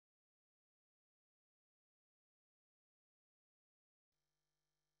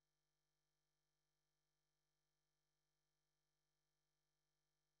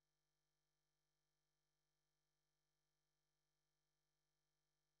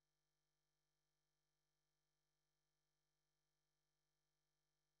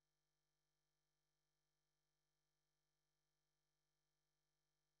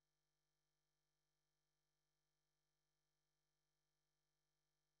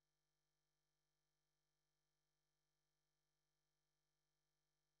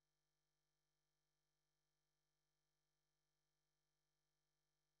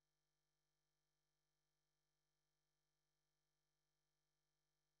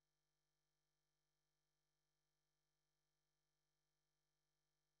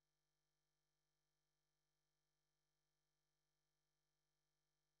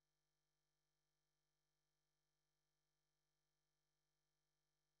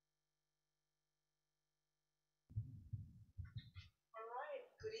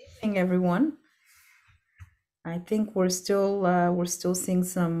Evening, everyone. I think we're still seeing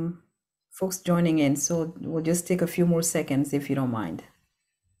some folks joining in, so we'll just take a few more seconds if you don't mind.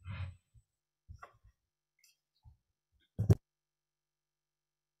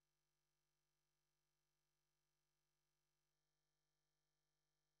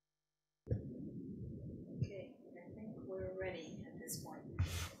 Okay, I think we're ready at this point.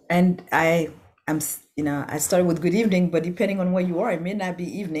 And I started with good evening, but depending on where you are, it may not be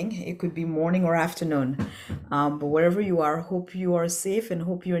evening. It could be morning or afternoon. But wherever you are, hope you are safe and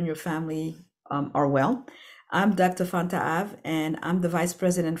hope you and your family are well. I'm Dr. Fanta Av, and I'm the Vice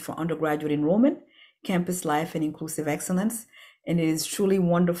President for Undergraduate Enrollment, Campus Life, and Inclusive Excellence. And it is truly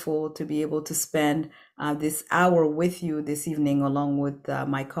wonderful to be able to spend this hour with you this evening, along with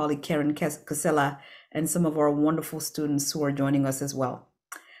my colleague Karen Casella and some of our wonderful students who are joining us as well.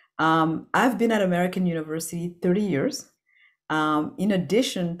 I've been at American University 30 years. In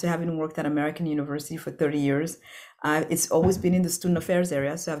addition to having worked at American University for 30 years, it's always been in the student affairs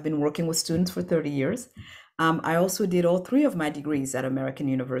area. So I've been working with students for 30 years. I also did all three of my degrees at American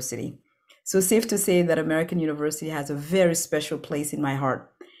University. So safe to say that American University has a very special place in my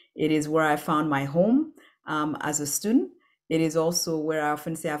heart. It is where I found my home as a student. It is also where I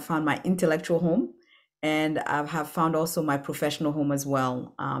often say I found my intellectual home, and I have found also my professional home as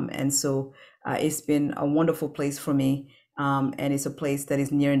well. And so it's been a wonderful place for me, and it's a place that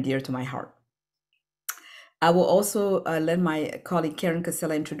is near and dear to my heart. I will also let my colleague Karen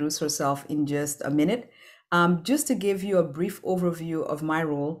Casella introduce herself in just a minute. Just to give you a brief overview of my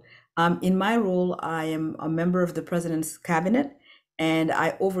role, in my role, I am a member of the President's Cabinet, and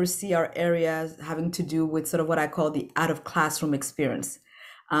I oversee our areas having to do with sort of what I call the out of classroom experience.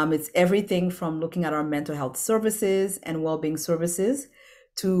 It's everything from looking at our mental health services and well-being services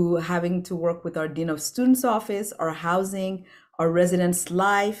to having to work with our Dean of Students Office, our housing, our residence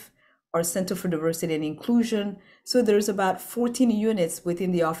life, our Center for Diversity and Inclusion. So there's about 14 units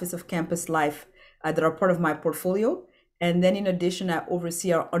within the Office of Campus Life that are part of my portfolio. And then in addition, I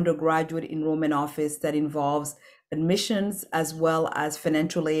oversee our undergraduate enrollment office that involves admissions as well as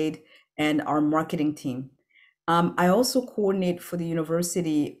financial aid and our marketing team. I also coordinate for the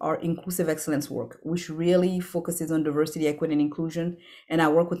university our inclusive excellence work, which really focuses on diversity, equity, and inclusion. And I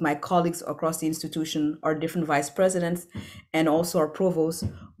work with my colleagues across the institution, our different vice presidents, and also our provost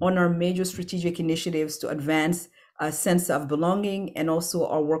on our major strategic initiatives to advance a sense of belonging and also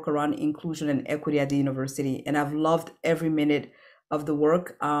our work around inclusion and equity at the university. And I've loved every minute of the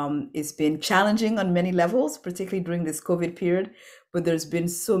work. It's been challenging on many levels, particularly during this COVID period, but there's been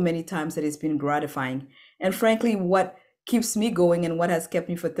so many times that it's been gratifying. And frankly, what keeps me going and what has kept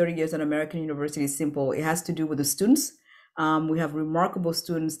me for 30 years at American University is simple. It has to do with the students. We have remarkable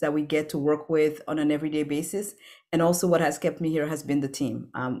students that we get to work with on an everyday basis. And also what has kept me here has been the team,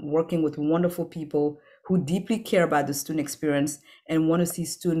 working with wonderful people who deeply care about the student experience and want to see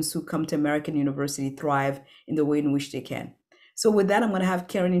students who come to American University thrive in the way in which they can. So with that, I'm going to have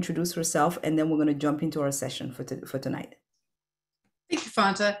Karen introduce herself, and then we're going to jump into our session for tonight. Thank you,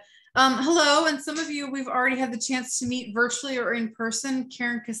 Fanta. Hello, and some of you we've already had the chance to meet virtually or in person.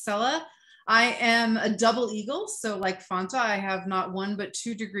 Karen Casella. I am a double eagle, so like Fanta, I have not one but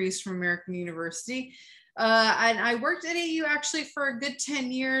two degrees from American University. And I worked at AU actually for a good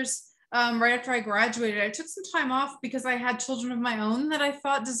 10 years. Right after I graduated, I took some time off because I had children of my own that I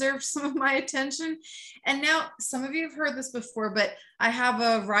thought deserved some of my attention. And now some of you have heard this before, but I have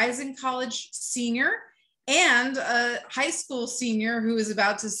a rising college senior and a high school senior who is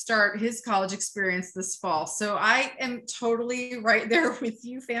about to start his college experience this fall. So I am totally right there with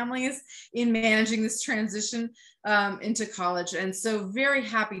you families in managing this transition into college. And so very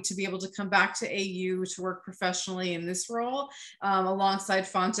happy to be able to come back to AU to work professionally in this role alongside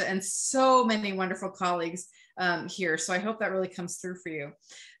Fanta and so many wonderful colleagues here. So I hope that really comes through for you.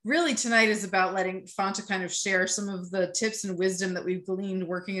 Really tonight is about letting Fanta kind of share some of the tips and wisdom that we've gleaned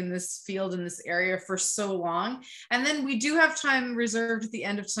working in this field, in this area for so long. And then we do have time reserved at the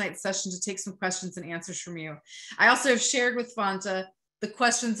end of tonight's session to take some questions and answers from you. I also have shared with Fanta the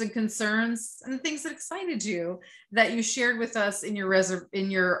questions and concerns and the things that excited you that you shared with us in your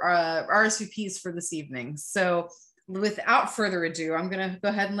RSVPs for this evening. So without further ado, I'm going to go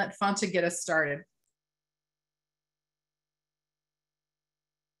ahead and let Fanta get us started.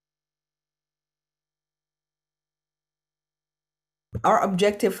 Our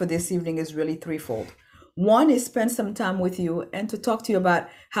objective for this evening is really threefold. One is spend some time with you and to talk to you about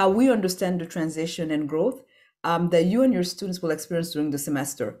how we understand the transition and growth that you and your students will experience during the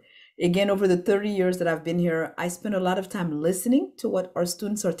semester. Again, over the 30 years that I've been here, I spend a lot of time listening to what our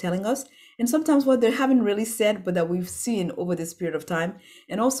students are telling us, and sometimes what they haven't really said, but that we've seen over this period of time,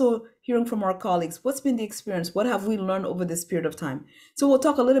 and also hearing from our colleagues, what's been the experience? What have we learned over this period of time? So we'll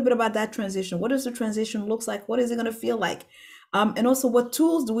talk a little bit about that transition. What does the transition looks like? What is it going to feel like? And also, what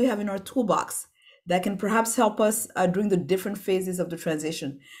tools do we have in our toolbox that can perhaps help us during the different phases of the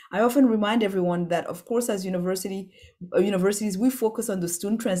transition? I often remind everyone that, of course, as universities, we focus on the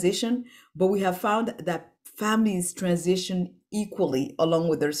student transition, but we have found that families transition equally along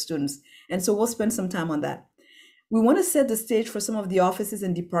with their students. And so we'll spend some time on that. We want to set the stage for some of the offices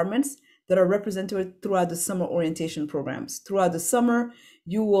and departments that are represented throughout the summer orientation programs. Throughout the summer,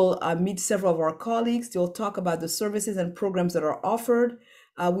 you will meet several of our colleagues. They'll talk about the services and programs that are offered.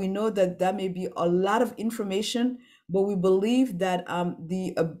 We know that that may be a lot of information, but we believe that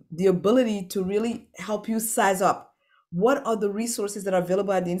the ability to really help you size up what are the resources that are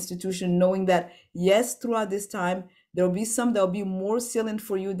available at the institution, knowing that, yes, throughout this time, there will be some that will be more salient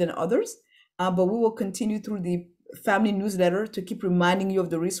for you than others, but we will continue through the family newsletter to keep reminding you of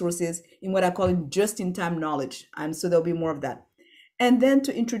the resources in what I call just-in-time knowledge. And so there'll be more of that. And then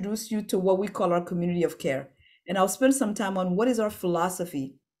to introduce you to what we call our community of care. And I'll spend some time on what is our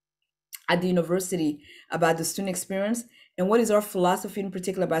philosophy at the university about the student experience, and what is our philosophy in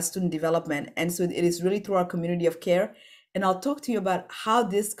particular about student development. And so it is really through our community of care. And I'll talk to you about how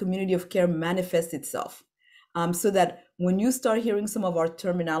this community of care manifests itself, so that when you start hearing some of our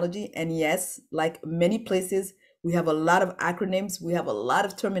terminology, and yes, like many places, we have a lot of acronyms, we have a lot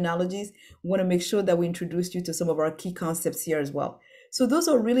of terminologies. We want to make sure that we introduce you to some of our key concepts here as well. So those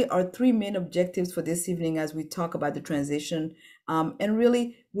are really our three main objectives for this evening as we talk about the transition. And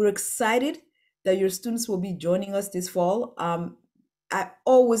really, we're excited that your students will be joining us this fall. I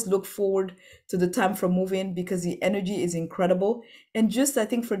always look forward to the time for move-in because the energy is incredible. And just, I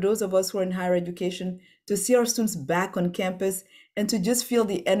think for those of us who are in higher education, to see our students back on campus and to just feel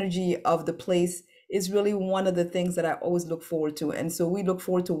the energy of the place is really one of the things that I always look forward to. And so we look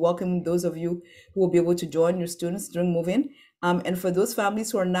forward to welcoming those of you who will be able to join your students during move-in. And for those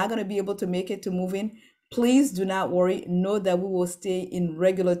families who are not going to be able to make it to move-in, please do not worry. Know that we will stay in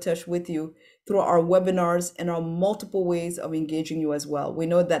regular touch with you through our webinars and our multiple ways of engaging you as well. We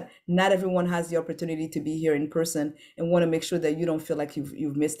know that not everyone has the opportunity to be here in person, and want to make sure that you don't feel like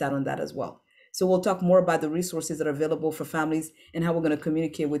you've missed out on that as well. So we'll talk more about the resources that are available for families and how we're going to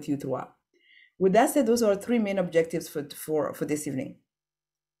communicate with you throughout. With that said, those are our three main objectives for this evening.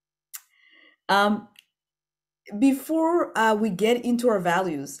 Before we get into our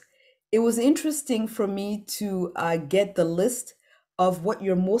values, it was interesting for me to get the list of what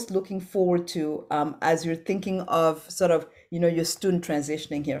you're most looking forward to as you're thinking of sort of, your student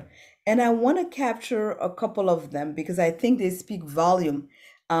transitioning here. And I want to capture a couple of them because I think they speak volume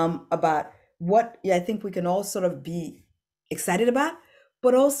about what I think we can all sort of be excited about.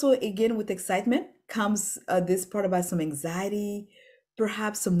 But also, again, with excitement comes this part about some anxiety,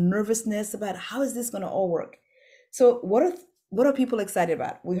 perhaps some nervousness about how is this going to all work. So what are people excited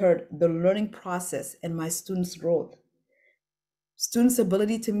about? We heard the learning process and my students' growth. Students'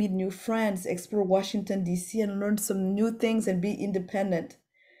 ability to meet new friends, explore Washington, D.C., and learn some new things and be independent.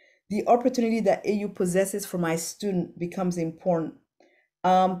 The opportunity that AU possesses for my student becomes important.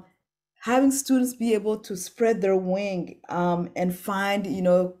 Having students be able to spread their wing and find,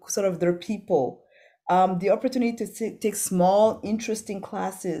 sort of their people. The opportunity to take small, interesting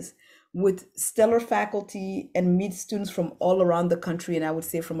classes with stellar faculty and meet students from all around the country, and I would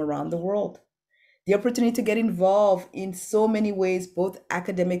say from around the world. The opportunity to get involved in so many ways, both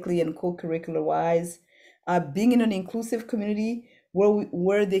academically and co-curricular wise. Being in an inclusive community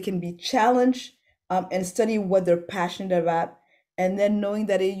where they can be challenged and study what they're passionate about. And then knowing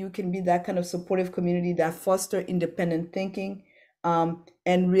that AU can be that kind of supportive community that foster independent thinking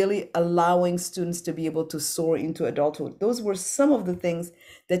and really allowing students to be able to soar into adulthood. Those were some of the things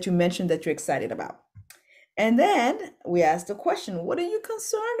that you mentioned that you're excited about. And then we asked the question, what are you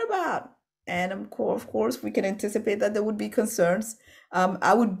concerned about? And of course, we can anticipate that there would be concerns.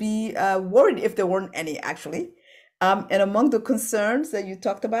 I would be worried if there weren't any, actually. And among the concerns that you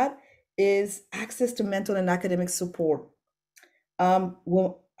talked about is access to mental and academic support. How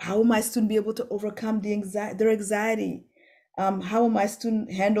will my student be able to overcome their anxiety? How will my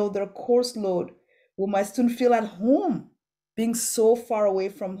student handle their course load? Will my student feel at home being so far away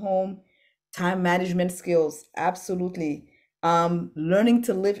from home? Time management skills, absolutely. Learning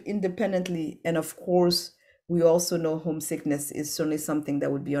to live independently. And of course, we also know homesickness is certainly something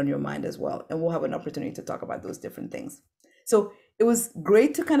that would be on your mind as well. And we'll have an opportunity to talk about those different things. So it was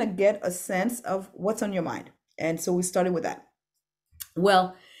great to kind of get a sense of what's on your mind. And so we started with that.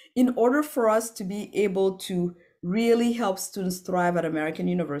 Well, In order for us to be able to really help students thrive at American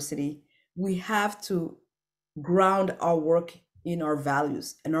University, we have to ground our work in our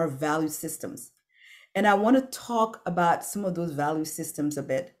values and our value systems. And I want to talk about some of those value systems a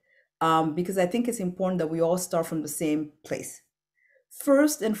bit, because I think it's important that we all start from the same place.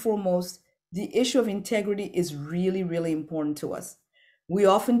 First and foremost, the issue of integrity is really, really important to us. We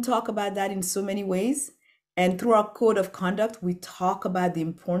often talk about that in so many ways. And through our code of conduct, we talk about the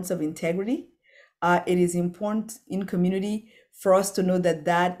importance of integrity. It is important in community for us to know that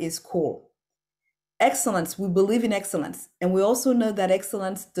that is core. Excellence, we believe in excellence. And we also know that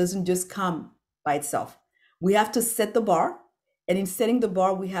excellence doesn't just come by itself. We have to set the bar. And in setting the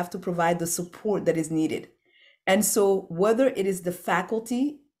bar, we have to provide the support that is needed. And so whether it is the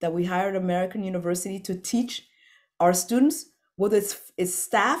faculty that we hire at American University to teach our students, whether it's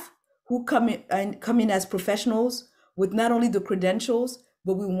staff who come in as professionals with not only the credentials,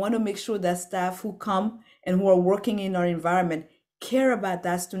 but we want to make sure that staff who come and who are working in our environment care about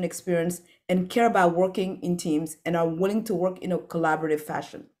that student experience and care about working in teams and are willing to work in a collaborative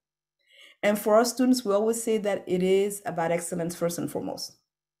fashion. And for our students, we always say that it is about excellence first and foremost.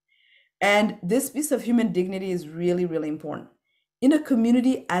 And this piece of human dignity is really, really important. In a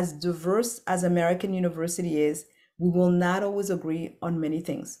community as diverse as American University is, we will not always agree on many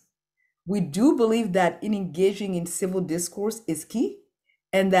things. We do believe that in engaging in civil discourse is key,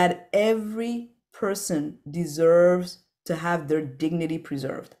 and that every person deserves to have their dignity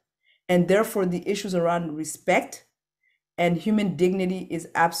preserved. And therefore, the issues around respect and human dignity is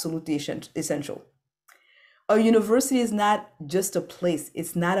absolutely essential. A university is not just a place.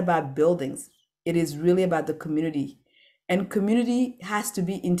 It's not about buildings. It is really about the community. And community has to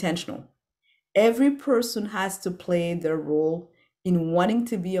be intentional. Every person has to play their role in wanting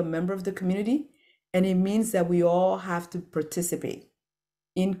to be a member of the community. And it means that we all have to participate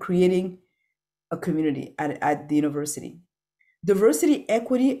in creating a community at the university. Diversity,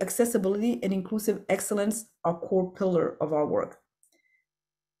 equity, accessibility, and inclusive excellence are core pillars of our work.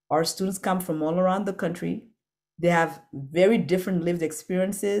 Our students come from all around the country. They have very different lived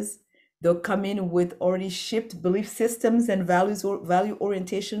experiences. They'll come in with already shaped belief systems and values or value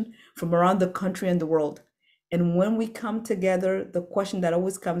orientation from around the country and the world. And when we come together, the question that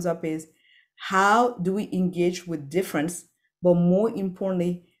always comes up is, how do we engage with difference? But more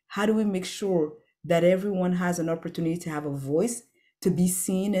importantly, how do we make sure that everyone has an opportunity to have a voice, to be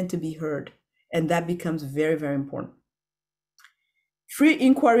seen and to be heard? And that becomes very, very important. Free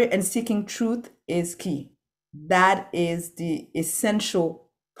inquiry and seeking truth is key. That is the essential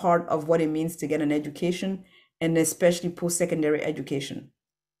part of what it means to get an education, and especially post-secondary education.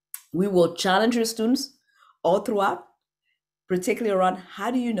 We will challenge your students all throughout, particularly around how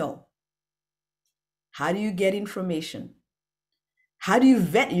do you know? How do you get information? How do you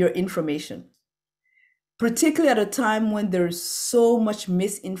vet your information? Particularly at a time when there's so much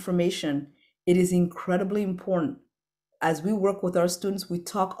misinformation, it is incredibly important. As we work with our students, we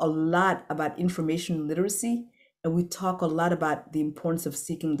talk a lot about information literacy, and we talk a lot about the importance of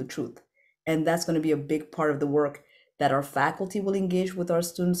seeking the truth. And that's going to be a big part of the work that our faculty will engage with our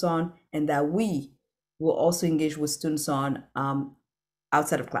students on, and that we will also engage with students on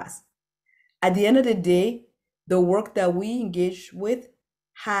outside of class. At the end of the day, the work that we engage with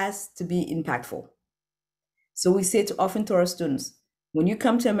has to be impactful. So we say often to our students, when you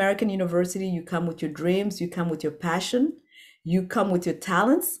come to American University, you come with your dreams, you come with your passion, you come with your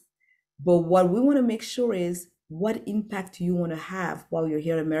talents. But what we want to make sure is, what impact do you want to have while you're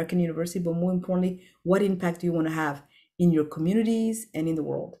here at American University? But more importantly, what impact do you want to have in your communities and in the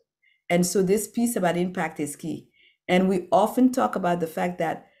world? And so this piece about impact is key. And we often talk about the fact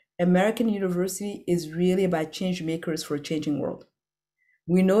that American University is really about change makers for a changing world.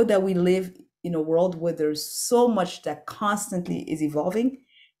 We know that we live in a world where there's so much that constantly is evolving,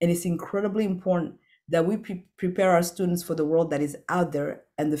 and it's incredibly important that we prepare our students for the world that is out there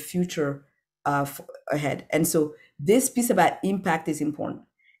and the future ahead. And so this piece about impact is important.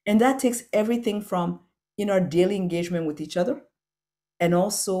 And that takes everything from in our daily engagement with each other, and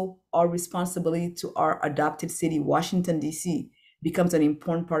also our responsibility to our adopted city, Washington, D.C., becomes an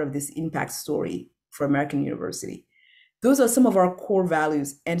important part of this impact story for American University. Those are some of our core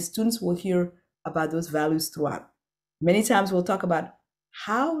values, and students will hear about those values throughout. Many times we'll talk about,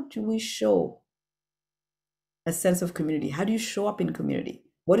 how do we show a sense of community? How do you show up in community?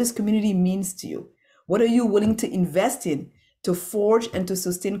 What does community means to you? What are you willing to invest in to forge and to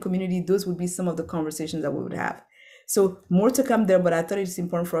sustain community? Those would be some of the conversations that we would have. So more to come there, but I thought it's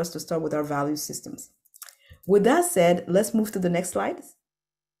important for us to start with our value systems. With that said, let's move to the next slide.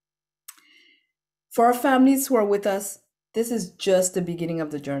 For our families who are with us, this is just the beginning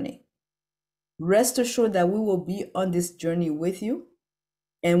of the journey. Rest assured that we will be on this journey with you,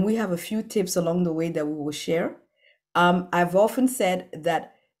 and we have a few tips along the way that we will share. I've often said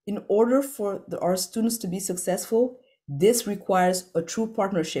that in order for our students to be successful, this requires a true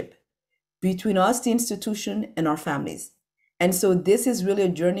partnership between us, the institution, and our families. And so this is really a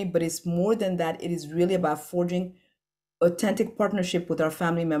journey, but it's more than that. It is really about forging authentic partnership with our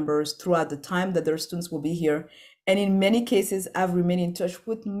family members throughout the time that their students will be here. And in many cases, I've remained in touch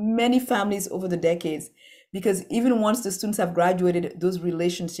with many families over the decades, because even once the students have graduated, those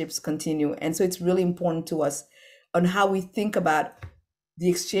relationships continue. And so it's really important to us on how we think about the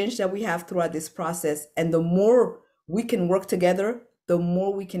exchange that we have throughout this process. And the more we can work together, the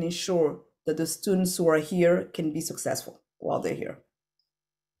more we can ensure that the students who are here can be successful while they're here.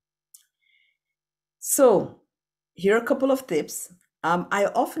 So here are a couple of tips. I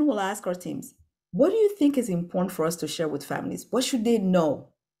often will ask our teams, what do you think is important for us to share with families? What should they know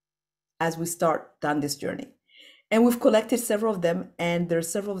as we start down this journey? And we've collected several of them, and there are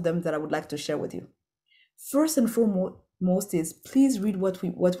several of them that I would like to share with you. First and foremost is please read what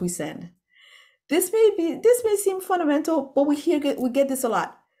we send. This may seem fundamental, but we get this a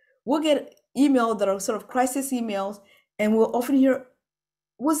lot. We'll get emails that are sort of crisis emails, and we'll often hear,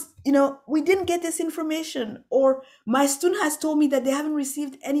 we didn't get this information, or my student has told me that they haven't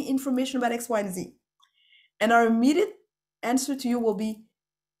received any information about X, Y, and Z. And our immediate answer to you will be,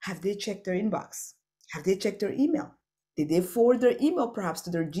 have they checked their inbox? Have they checked their email? Did they forward their email perhaps to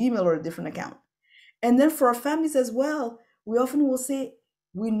their Gmail or a different account? And then for our families as well, we often will say,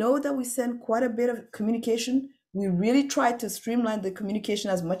 we know that we send quite a bit of communication. We really try to streamline the communication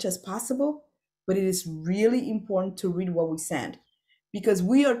as much as possible, but it is really important to read what we send, because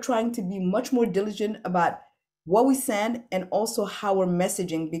we are trying to be much more diligent about what we send and also how we're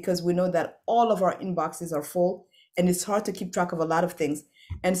messaging, because we know that all of our inboxes are full and it's hard to keep track of a lot of things.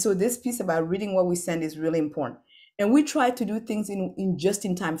 And so this piece about reading what we send is really important. And we try to do things in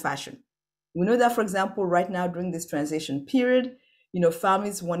just-in-time fashion. We know that, for example, right now during this transition period,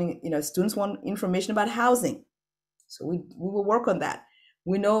 families wanting, students want information about housing. So we will work on that.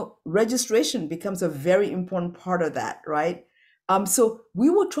 We know registration becomes a very important part of that, right? So we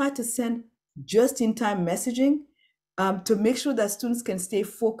will try to send just-in-time messaging to make sure that students can stay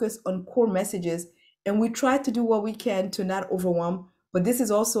focused on core messages. And we try to do what we can to not overwhelm, but this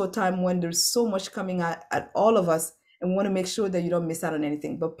is also a time when there's so much coming at all of us, and we want to make sure that you don't miss out on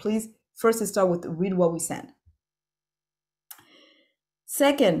anything. But please, first start with read what we send.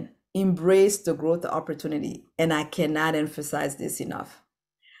 Second, embrace the growth opportunity. And I cannot emphasize this enough.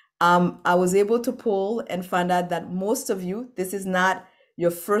 I was able to poll and find out that most of you, this is not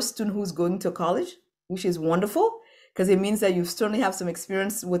your first student who's going to college, which is wonderful, because it means that you certainly have some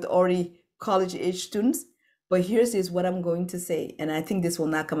experience with already college-age students. But here's what I'm going to say, and I think this will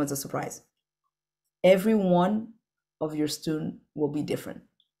not come as a surprise. Every one of your students will be different.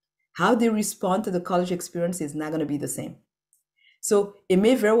 How they respond to the college experience is not going to be the same. So it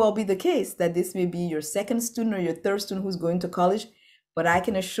may very well be the case that this may be your second student or your third student who's going to college, but I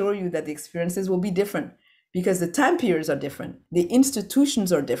can assure you that the experiences will be different, because the time periods are different, the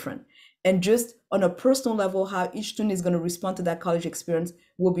institutions are different, and just on a personal level, how each student is going to respond to that college experience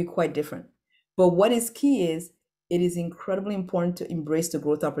will be quite different. But what is key is, it is incredibly important to embrace the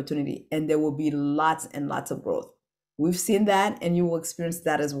growth opportunity, and there will be lots and lots of growth. We've seen that, and you will experience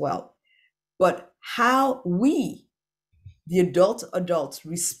that as well. But how we, the adults,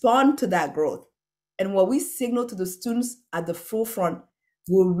 respond to that growth, and what we signal to the students at the forefront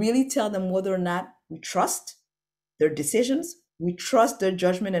will really tell them whether or not we trust their decisions, we trust their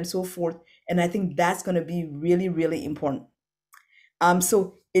judgment, and so forth. And I think that's going to be really, really important.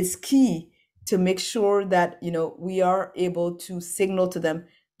 So it's key to make sure that we are able to signal to them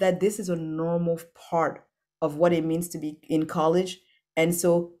that this is a normal part of what it means to be in college. And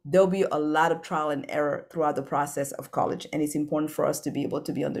so there'll be a lot of trial and error throughout the process of college, and it's important for us to be able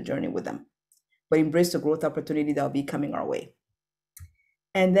to be on the journey with them. But embrace the growth opportunity that will be coming our way.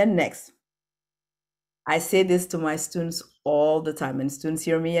 And then next, I say this to my students all the time, and students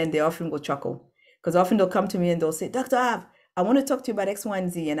hear me and they often will chuckle, because often they'll come to me and they'll say, Dr. Av, I want to talk to you about X, Y,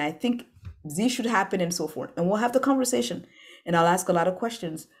 and Z, and I think Z should happen, and so forth. And we'll have the conversation, and I'll ask a lot of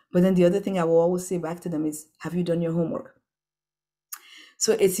questions. But then the other thing I will always say back to them is, have you done your homework?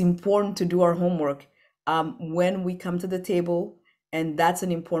 So it's important to do our homework when we come to the table, and that's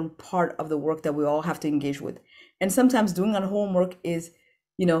an important part of the work that we all have to engage with. And sometimes doing our homework is,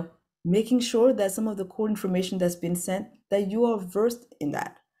 making sure that some of the core information that's been sent, that you are versed in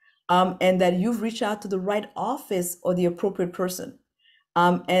that, and that you've reached out to the right office or the appropriate person,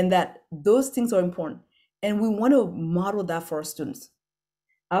 and that those things are important. And we want to model that for our students.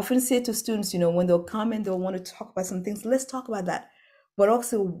 I often say to students, when they'll come and they'll want to talk about some things, let's talk about that. But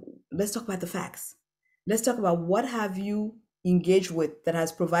also, let's talk about the facts. Let's talk about what have you engaged with that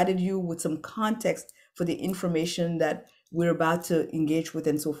has provided you with some context for the information that we're about to engage with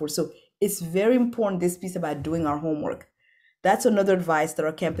and so forth. So it's very important, this piece about doing our homework. That's another advice that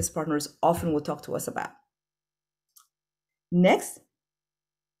our campus partners often will talk to us about. Next,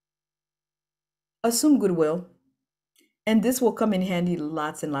 assume goodwill. And this will come in handy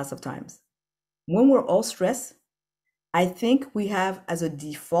lots and lots of times. When we're all stressed, I think we have as a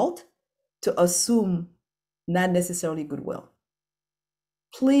default to assume not necessarily goodwill.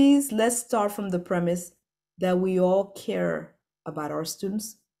 Please, let's start from the premise that we all care about our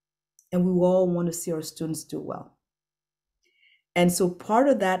students and we all want to see our students do well. And so part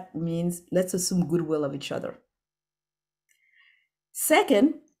of that means let's assume goodwill of each other.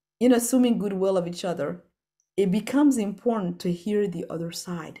 Second, in assuming goodwill of each other, it becomes important to hear the other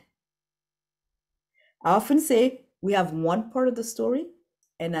side. I often say we have one part of the story,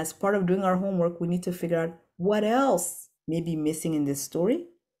 and as part of doing our homework, we need to figure out what else may be missing in this story,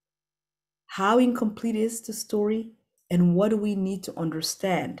 how incomplete is the story, and what do we need to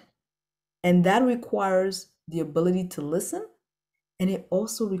understand. And that requires the ability to listen, and it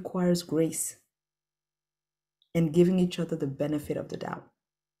also requires grace and giving each other the benefit of the doubt.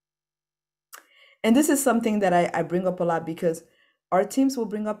 And this is something that I bring up a lot because our teams will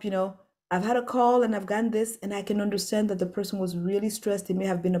bring up, I've had a call and I've gotten this, and I can understand that the person was really stressed. They may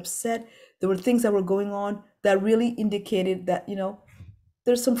have been upset. There were things that were going on that really indicated that,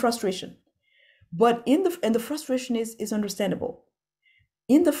 there's some frustration. But and the frustration is understandable.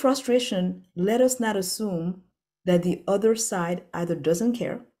 In the frustration, let us not assume that the other side either doesn't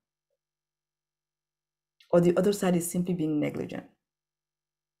care or the other side is simply being negligent.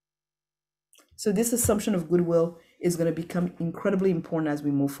 So this assumption of goodwill is going to become incredibly important as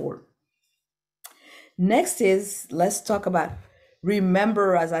we move forward. Next is, let's talk about,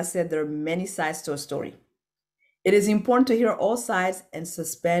 remember, as I said, there are many sides to a story. It is important to hear all sides and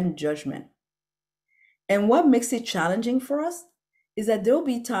suspend judgment. And what makes it challenging for us is that there'll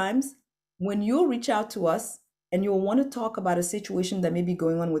be times when you'll reach out to us and you'll want to talk about a situation that may be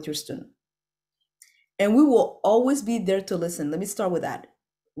going on with your student. And we will always be there to listen. Let me start with that.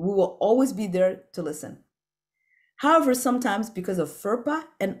 We will always be there to listen. However, sometimes because of FERPA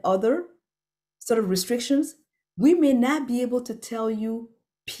and other sort of restrictions, we may not be able to tell you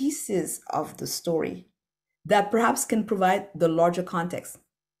pieces of the story that perhaps can provide the larger context.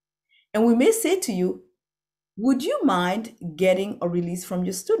 And we may say to you, would you mind getting a release from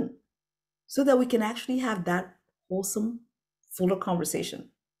your student so that we can actually have that wholesome, fuller conversation?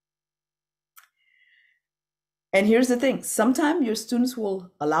 And here's the thing, sometimes your students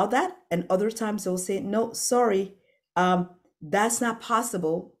will allow that, and other times they'll say, no, sorry, that's not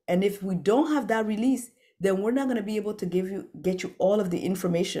possible. And if we don't have that release, then we're not going to be able to get you all of the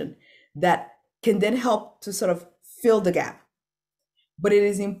information that can then help to sort of fill the gap. But it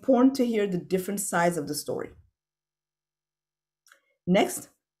is important to hear the different sides of the story. Next.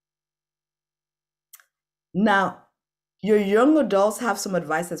 Now, your young adults have some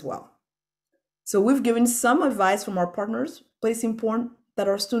advice as well. So we've given some advice from our partners, but it's important that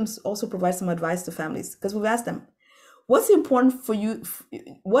our students also provide some advice to families, because we've asked them, what's important for you?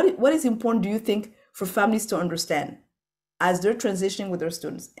 What is important, do you think, for families to understand as they're transitioning with their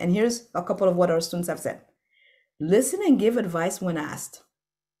students? And here's a couple of what our students have said. Listen and give advice when asked.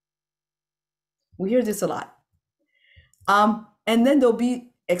 We hear this a lot. And then there'll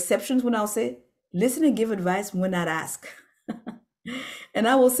be exceptions when I'll say, listen and give advice when not asked. And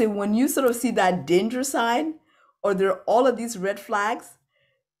I will say, when you sort of see that danger sign, or there are all of these red flags,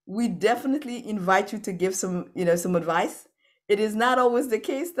 we definitely invite you to give some advice. It is not always the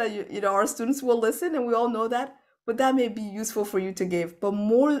case that our students will listen, and we all know that, but that may be useful for you to give. But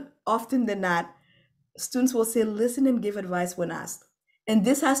more often than not, students will say, listen and give advice when asked. And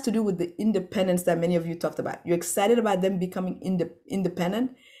this has to do with the independence that many of you talked about. You're excited about them becoming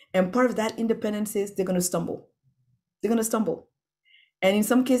independent. And part of that independence is they're going to stumble. They're going to stumble. And in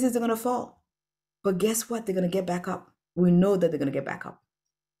some cases, they're going to fall. But guess what? They're going to get back up. We know that they're going to get back up.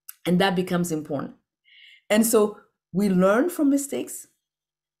 And that becomes important. And so we learn from mistakes.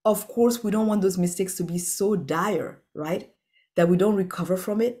 Of course, we don't want those mistakes to be so dire, right, that we don't recover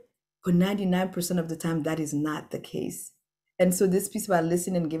from it. But 99% of the time, that is not the case. And so this piece about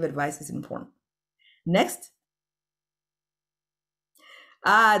listen and give advice is important. Next.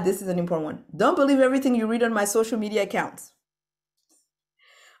 This is an important one. Don't believe everything you read on my social media accounts.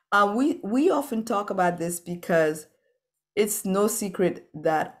 We often talk about this because it's no secret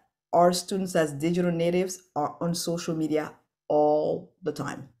that our students as digital natives are on social media all the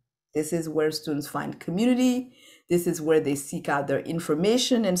time. This is where students find community. This is where they seek out their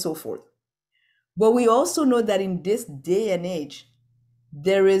information and so forth. But we also know that in this day and age,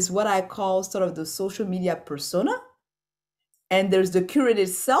 there is what I call sort of the social media persona, and there's the curated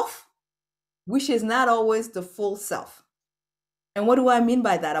self, which is not always the full self. And what do I mean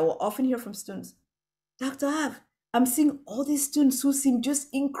by that? I will often hear from students, Dr. Av, I'm seeing all these students who seem just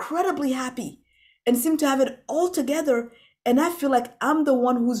incredibly happy and seem to have it all together. And I feel like I'm the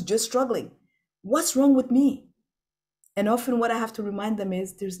one who's just struggling. What's wrong with me? And often what I have to remind them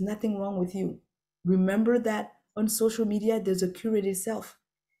is there's nothing wrong with you. Remember that on social media, there's a curated self.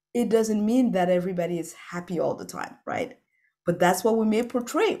 It doesn't mean that everybody is happy all the time, right? But that's what we may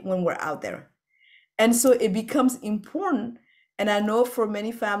portray when we're out there. And so it becomes important. And I know for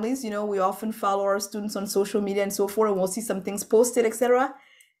many families, we often follow our students on social media and so forth, and we'll see some things posted, etc.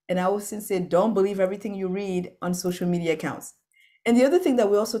 And I always say, don't believe everything you read on social media accounts. And the other thing that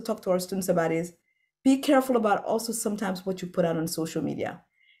we also talk to our students about is be careful about also sometimes what you put out on social media.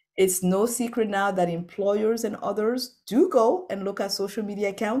 It's no secret now that employers and others do go and look at social media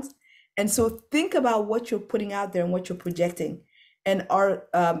accounts. And so think about what you're putting out there and what you're projecting. And our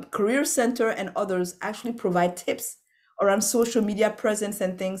Career Center and others actually provide tips around social media presence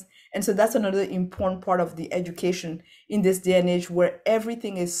and things. And so that's another important part of the education in this day and age where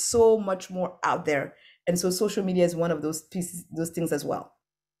everything is so much more out there. And so social media is one of those pieces, those things as well.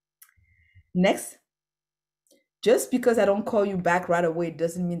 Next. Just because I don't call you back right away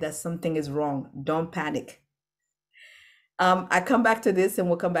doesn't mean that something is wrong. Don't panic. I come back to this and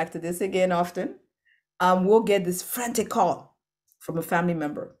we'll come back to this again often. We'll get this frantic call from a family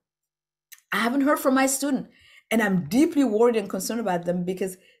member. I haven't heard from my student and I'm deeply worried and concerned about them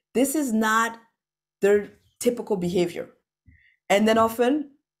because this is not their typical behavior. And then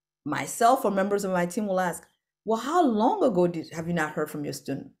often myself or members of my team will ask, well, how long ago have you not heard from your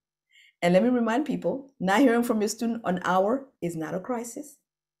student? And let me remind people, not hearing from your student an hour is not a crisis.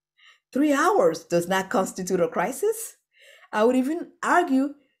 3 hours does not constitute a crisis. I would even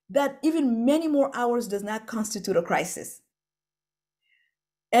argue that even many more hours does not constitute a crisis.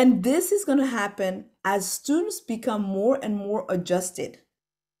 And this is going to happen as students become more and more adjusted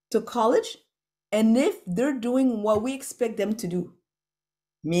to college, and if they're doing what we expect them to do,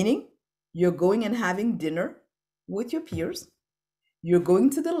 meaning you're going and having dinner with your peers, you're going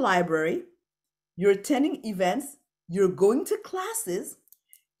to the library, you're attending events, you're going to classes,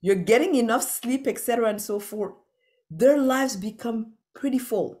 you're getting enough sleep, etc., and so forth. Their lives become pretty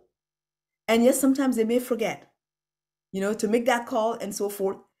full. And yes, sometimes they may forget, to make that call and so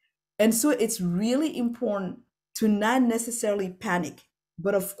forth. And so it's really important to not necessarily panic.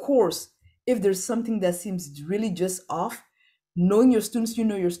 But of course, if there's something that seems really just off, knowing your students, you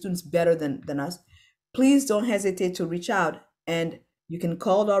know your students better than us, please don't hesitate to reach out. And you can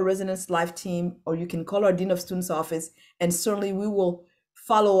call our Residence Life team, or you can call our Dean of Students office, and certainly we will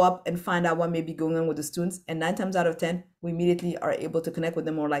follow up and find out what may be going on with the students. And 9 times out of 10, we immediately are able to connect with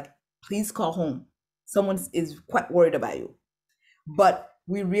them or like, please call home. Someone is quite worried about you. But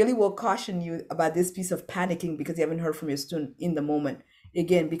we really will caution you about this piece of panicking because you haven't heard from your student in the moment.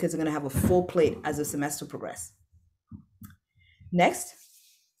 Again, because you're going to have a full plate as the semester progresses. Next.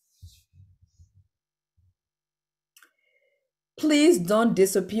 Please don't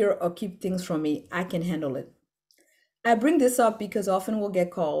disappear or keep things from me. I can handle it. I bring this up because often we'll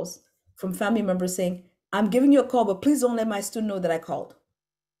get calls from family members saying, I'm giving you a call, but please don't let my student know that I called.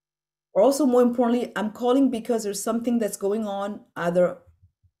 Or also, more importantly, I'm calling because there's something that's going on either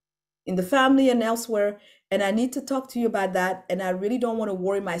in the family and elsewhere, and I need to talk to you about that, and I really don't want to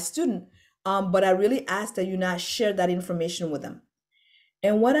worry my student, but I really ask that you not share that information with them.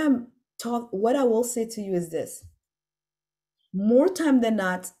 And what I will say to you is this. More time than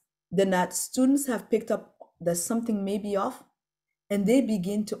not, students have picked up that something may be off, and they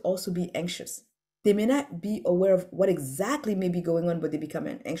begin to also be anxious. They may not be aware of what exactly may be going on, but they become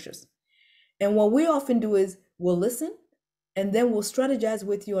anxious. And what we often do is we'll listen, and then we'll strategize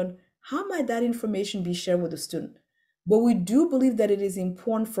with you on how might that information be shared with the student. But we do believe that it is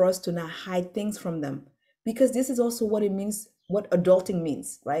important for us to not hide things from them, because this is also what it means, what adulting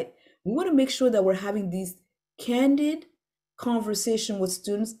means, right? We want to make sure that we're having these candid conversation with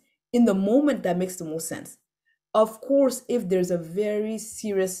students in the moment that makes the most sense. Of course, if there's a very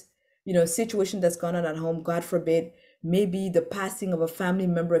serious, situation that's gone on at home, God forbid, maybe the passing of a family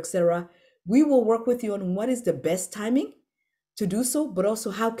member, etc., we will work with you on what is the best timing to do so, but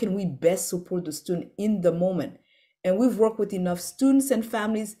also how can we best support the student in the moment. And we've worked with enough students and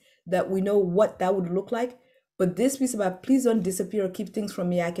families that we know what that would look like. But this piece about please don't disappear or keep things from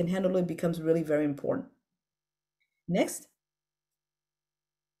me, I can handle it, becomes really very important. Next.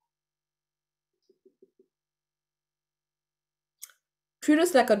 Treat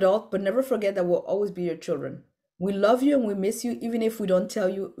us like adults, but never forget that we'll always be your children. We love you and we miss you, even if we don't tell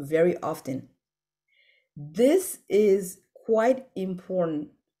you very often. This is quite important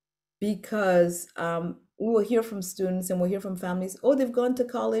because we will hear from students and we'll hear from families, oh, they've gone to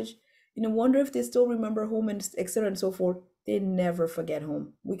college, wonder if they still remember home, and etc. and so forth. They never forget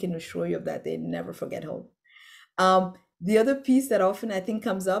home. We can assure you of that. They never forget home. The other piece that often I think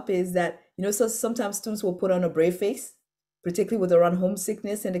comes up is that, so sometimes students will put on a brave face, particularly with around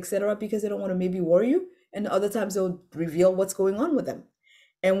homesickness and etc., because they don't want to maybe worry you. And other times they'll reveal what's going on with them.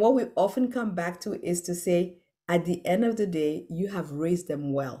 And what we often come back to is to say, at the end of the day, you have raised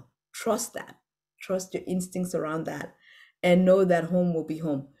them well. Trust that. Trust your instincts around that, and know that home will be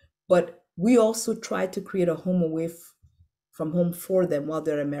home. But we also try to create a home away from home for them while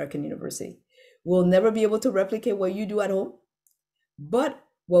they're at American University. We'll never be able to replicate what you do at home, but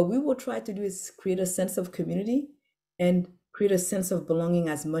what we will try to do is create a sense of community and create a sense of belonging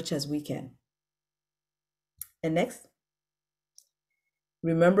as much as we can. And next,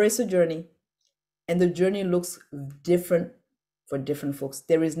 remember it's a journey, and the journey looks different for different folks.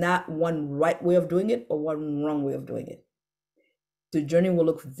 There is not one right way of doing it or one wrong way of doing it. The journey will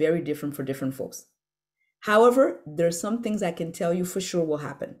look very different for different folks. However, there's some things I can tell you for sure will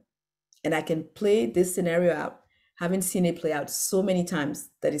happen. And I can play this scenario out, having seen it play out so many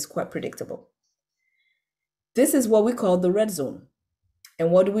times that it's quite predictable. This is what we call the red zone.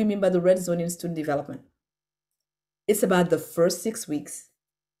 And what do we mean by the red zone in student development? It's about the first 6 weeks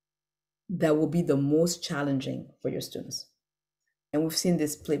that will be the most challenging for your students. And we've seen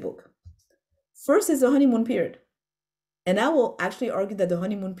this playbook. First is the honeymoon period. And I will actually argue that the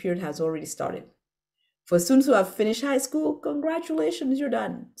honeymoon period has already started. For students who have finished high school, congratulations, you're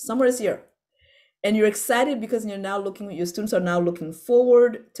done. Summer is here. And you're excited because your students are now looking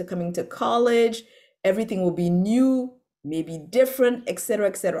forward to coming to college. Everything will be new, maybe different, etc.,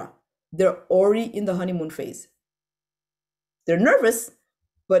 etc. They're already in the honeymoon phase. They're nervous,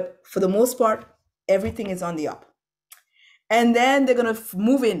 but for the most part, everything is on the up. And then they're going to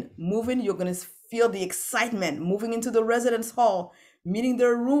move in. You're going to feel the excitement, moving into the residence hall, meeting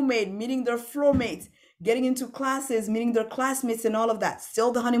their roommate, meeting their floor mates, getting into classes, meeting their classmates and all of that.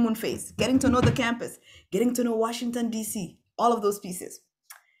 Still the honeymoon phase, getting to know the campus, getting to know Washington, D.C., all of those pieces,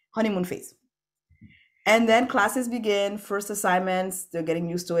 honeymoon phase. And then classes begin, first assignments, they're getting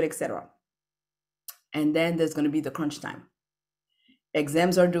used to it, etc. And then there's going to be the crunch time.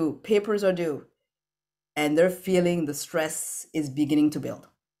 Exams are due, papers are due, and they're feeling the stress is beginning to build.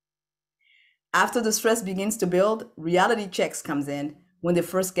 After the stress begins to build, reality checks comes in when they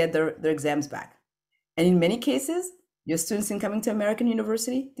first get their exams back. And in many cases, your students in coming to American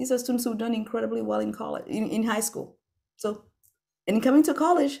University, these are students who've done incredibly well in college, in high school. So in coming to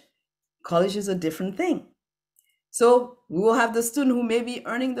college is a different thing. So we will have the student who may be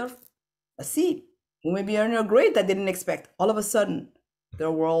earning a seat, who may be earning a grade that they didn't expect. All of a sudden,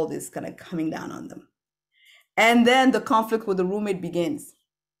 their world is kind of coming down on them. And then the conflict with the roommate begins.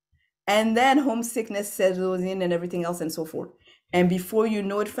 And then homesickness settles in and everything else and so forth. And before you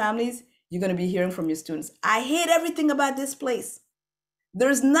know it, families, you're going to be hearing from your students, I hate everything about this place.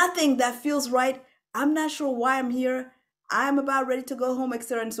 There's nothing that feels right. I'm not sure why I'm here. I'm about ready to go home,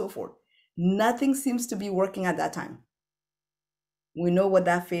 etc. and so forth. Nothing seems to be working at that time. We know what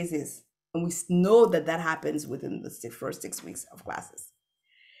that phase is. And we know that happens within the first 6 weeks of classes.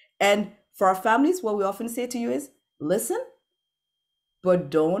 And for our families, what we often say to you is, listen,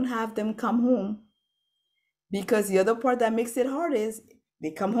 but don't have them come home. Because the other part that makes it hard is they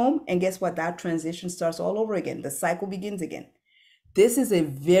come home and guess what? That transition starts all over again. The cycle begins again. This is a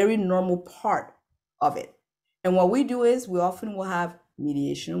very normal part of it. And what we do is we often will have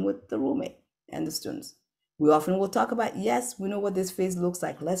mediation with the roommate and the students. We often will talk about, yes, we know what this phase looks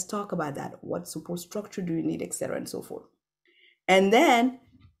like. Let's talk about that. What support structure do you need, etc. and so forth. And then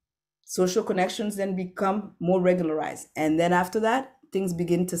social connections then become more regularized. And then after that, things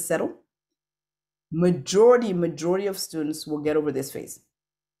begin to settle. Majority of students will get over this phase.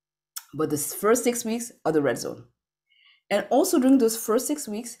 But the first 6 weeks are the red zone. And also during those first 6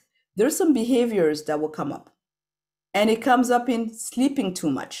 weeks, there's some behaviors that will come up. And it comes up in sleeping too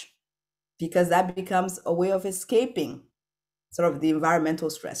much, because that becomes a way of escaping sort of the environmental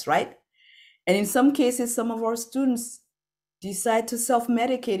stress, right? And in some cases, some of our students decide to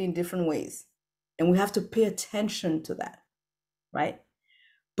self-medicate in different ways. And we have to pay attention to that, right?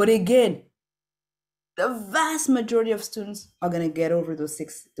 But again, the vast majority of students are going to get over those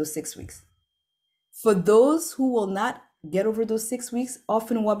six weeks. For those who will not get over those 6 weeks,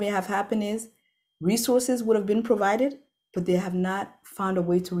 often what may have happened is resources would have been provided, but they have not found a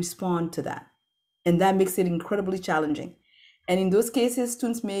way to respond to that. And that makes it incredibly challenging. And in those cases,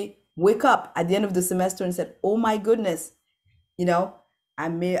 students may wake up at the end of the semester and said, oh my goodness, you know,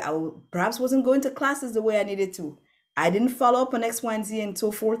 perhaps wasn't going to classes the way I needed to. I didn't follow up on X, Y, and Z and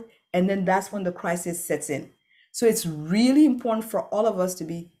so forth. And then that's when the crisis sets in. So it's really important for all of us to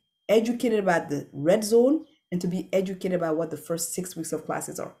be educated about the red zone and to be educated about what the first 6 weeks of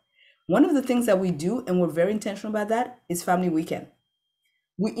classes are. One of the things that we do, and we're very intentional about that, is family weekend.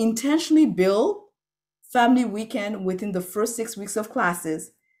 We intentionally build family weekend within the first 6 weeks of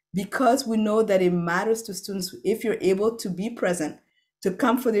classes because we know that it matters to students. If you're able to be present, to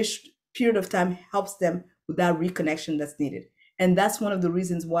come for this period of time helps them with that reconnection that's needed. And that's one of the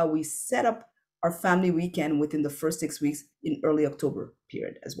reasons why we set up our family weekend within the first 6 weeks in early October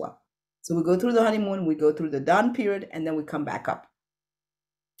period as well. So we go through the honeymoon, we go through the dawn period, and then we come back up.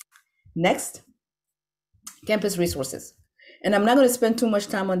 Next, campus resources. And I'm not going to spend too much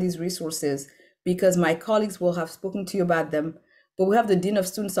time on these resources because my colleagues will have spoken to you about them. But we have the Dean of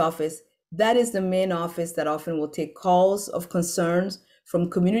Students office. That is the main office that often will take calls of concerns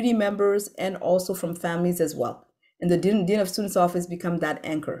from community members and also from families as well. And the Dean of Students office become that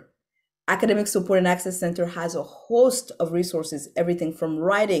anchor. Academic Support and Access Center has a host of resources, everything from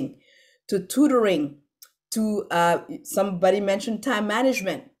writing to tutoring to somebody mentioned time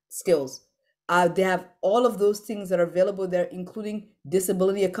management skills. They have all of those things that are available there, including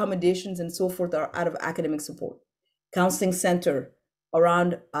disability accommodations and so forth are out of academic support. Counseling center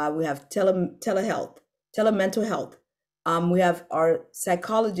around, we have telehealth, telemental health. We have our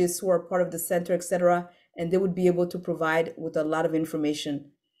psychologists who are part of the center, etc., and they would be able to provide with a lot of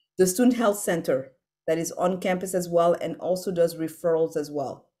information. The Student Health Center that is on campus as well and also does referrals as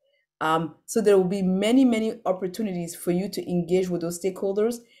well. So there will be many, many opportunities for you to engage with those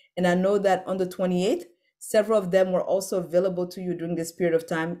stakeholders. And I know that on the 28th, several of them were also available to you during this period of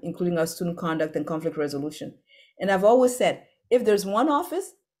time, including our student conduct and conflict resolution. And I've always said, if there's one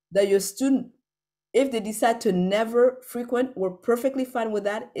office that your student, if they decide to never frequent, we're perfectly fine with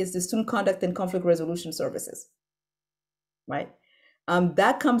that, is the student conduct and conflict resolution services, right?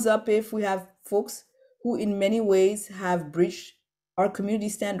 That comes up if we have folks who in many ways have breached our community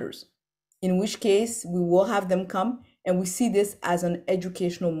standards, in which case we will have them come, and we see this as an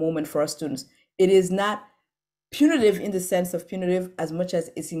educational moment for our students. It is not punitive in the sense of punitive as much as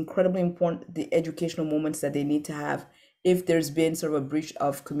it's incredibly important, the educational moments that they need to have if there's been sort of a breach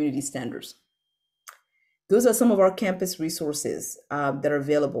of community standards. Those are some of our campus resources that are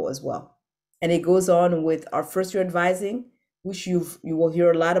available as well. And it goes on with our first year advising, which you will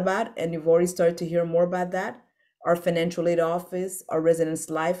hear a lot about, and you've already started to hear more about that. Our financial aid office, our residence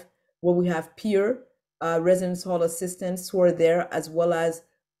life, where we have peer residence hall assistants who are there, as well as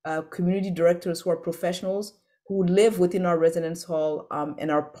community directors who are professionals who live within our residence hall and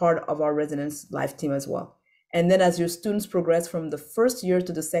are part of our residence life team as well. And then as your students progress from the first year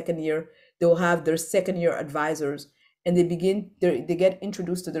to the second year, they'll have their second year advisors, and they get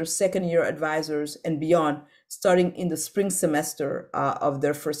introduced to their second year advisors and beyond, starting in the spring semester of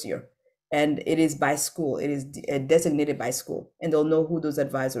their first year. And it is by school, it is designated by school, and they'll know who those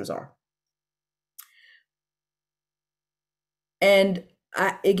advisors are. And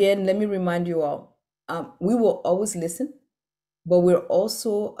again, let me remind you all, we will always listen, but we're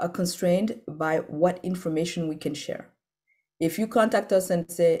also constrained by what information we can share. If you contact us and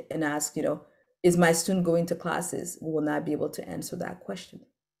say and ask, is my student going to classes? We will not be able to answer that question.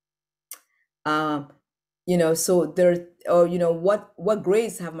 So there, or what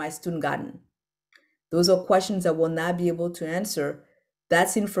grades have my student gotten? Those are questions that we'll not be able to answer.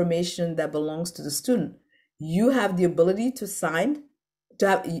 That's information that belongs to the student. You have the ability to sign,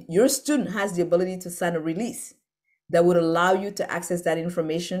 your student has the ability to sign a release that would allow you to access that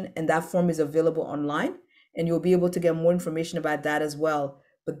information, and that form is available online, and you'll be able to get more information about that as well.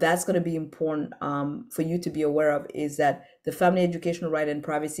 But that's going to be important for you to be aware of, is that the Family Educational Right and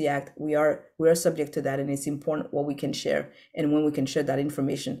Privacy Act, we are subject to that, and it's important what we can share and when we can share that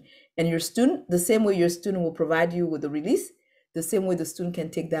information. And your student, the same way your student will provide you with the release, the same way the student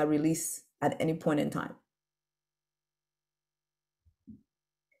can take that release at any point in time.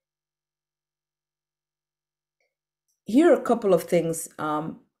 Here are a couple of things.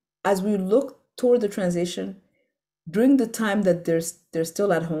 As we look toward the transition, during the time that they're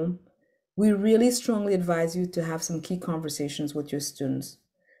still at home, we really strongly advise you to have some key conversations with your students.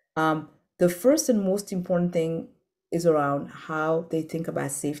 The first and most important thing is around how they think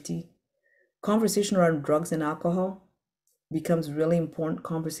about safety, conversation around drugs and alcohol, becomes really important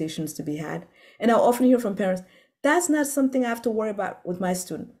conversations to be had. And I often hear from parents, that's not something I have to worry about with my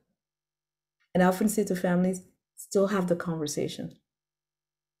student. And I often say to families, still have the conversation.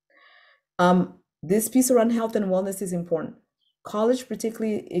 This piece around health and wellness is important. College,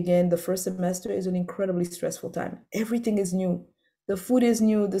 particularly, again, the first semester is an incredibly stressful time. Everything is new. The food is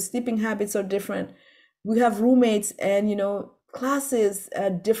new. The sleeping habits are different. We have roommates and, classes,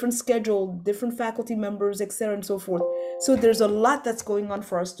 different schedule, different faculty members, etc., and so forth. So there's a lot that's going on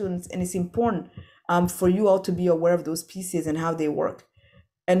for our students, and it's important for you all to be aware of those pieces and how they work.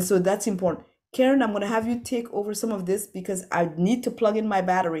 And so that's important. Karen, I'm going to have you take over some of this because I need to plug in my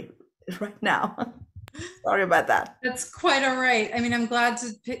battery right now. Sorry about that. That's quite all right. I mean, I'm glad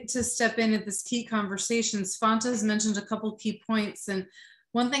to step in at this key conversation. Svante has mentioned a couple key points. And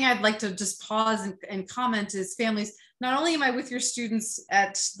one thing I'd like to just pause and comment is families, not only am I with your students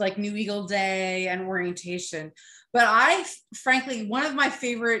at like New Eagle Day and orientation, but frankly, one of my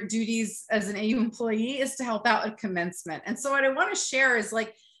favorite duties as an AU employee is to help out at commencement. And so what I want to share is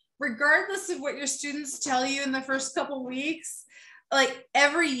like, regardless of what your students tell you in the first couple weeks, like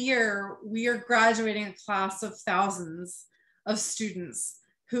every year we are graduating a class of thousands of students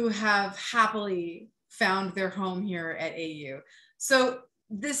who have happily found their home here at AU. So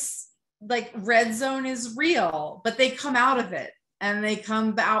this like red zone is real, but they come out of it and they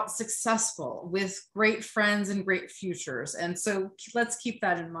come out successful with great friends and great futures. And so let's keep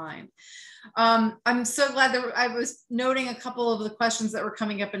that in mind. I'm so glad that I was noting a couple of the questions that were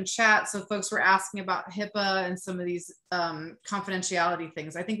coming up in chat. So folks were asking about HIPAA and some of these confidentiality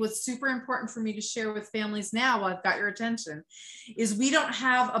things. I think what's super important for me to share with families now, while I've got your attention, is we don't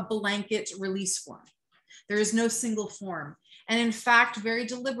have a blanket release form. There is no single form. And in fact, very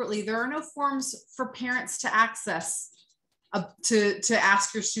deliberately, there are no forms for parents to access to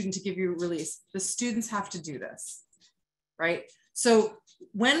ask your student to give you a release. The students have to do this, right? So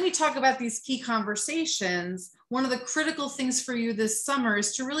when we talk about these key conversations, one of the critical things for you this summer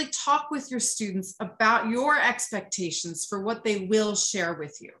is to really talk with your students about your expectations for what they will share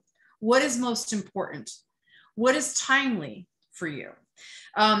with you. What is most important? What is timely for you?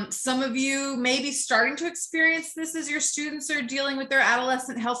 Some of you may be starting to experience this as your students are dealing with their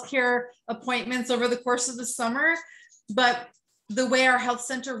adolescent healthcare appointments over the course of the summer. But the way our health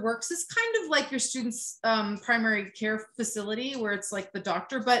center works is kind of like your student's primary care facility, where it's like the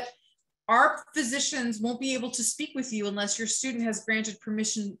doctor, but our physicians won't be able to speak with you unless your student has granted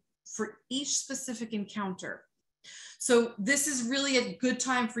permission for each specific encounter. So this is really a good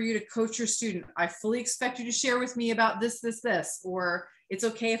time for you to coach your student. I fully expect you to share with me about this, or it's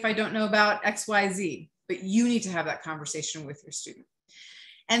okay if I don't know about X, Y, Z, but you need to have that conversation with your student.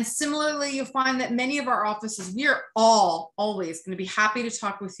 And similarly, you'll find that many of our offices, we are always going to be happy to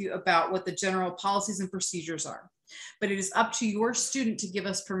talk with you about what the general policies and procedures are. But it is up to your student to give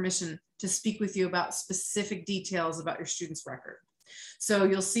us permission to speak with you about specific details about your student's record. So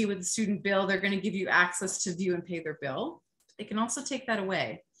you'll see with the student bill, they're going to give you access to view and pay their bill. They can also take that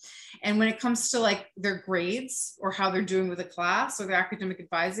away. And when it comes to like their grades or how they're doing with a class or their academic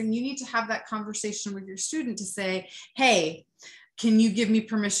advising, you need to have that conversation with your student to say, hey, can you give me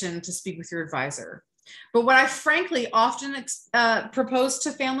permission to speak with your advisor? But what I frankly often propose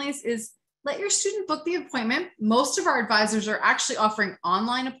to families is let your student book the appointment. Most of our advisors are actually offering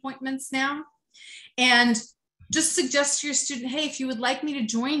online appointments now. And just suggest to your student, hey, if you would like me to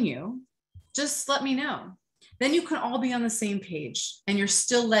join you, just let me know. Then you can all be on the same page and you're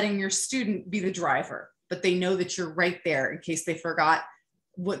still letting your student be the driver, but they know that you're right there in case they forgot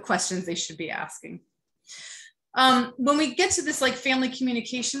what questions they should be asking. When we get to this like family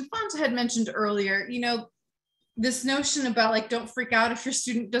communication, Fonta had mentioned earlier, this notion about like, don't freak out if your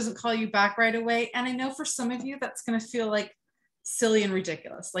student doesn't call you back right away. And I know for some of you, that's going to feel like silly and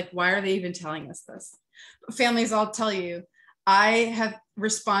ridiculous. Like, why are they even telling us this? Families, I'll tell you, I have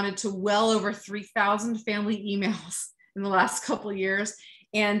responded to well over 3,000 family emails in the last couple of years.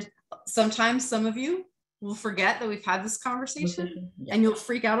 And sometimes some of you will forget that we've had this conversation and you'll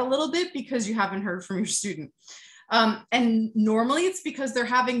freak out a little bit because you haven't heard from your student. And normally it's because they're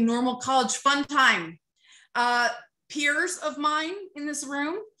having normal college fun time. Peers of mine in this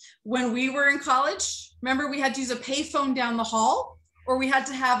room, when we were in college, remember we had to use a pay phone down the hall, or we had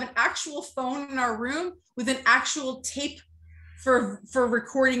to have an actual phone in our room with an actual tape for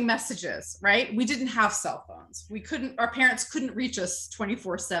recording messages, right? We didn't have cell phones. Our parents couldn't reach us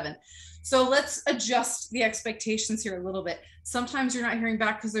 24/7. So let's adjust the expectations here a little bit. Sometimes you're not hearing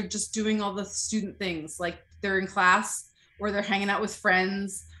back because they're just doing all the student things, like they're in class, or they're hanging out with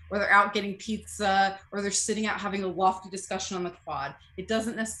friends, or they're out getting pizza, or they're sitting out having a lofty discussion on the quad. It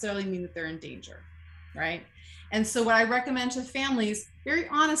doesn't necessarily mean that they're in danger, right? And so what I recommend to families very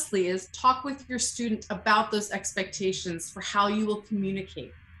honestly is talk with your student about those expectations for how you will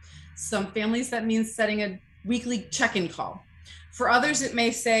communicate. Some families, that means setting a weekly check-in call. For others, it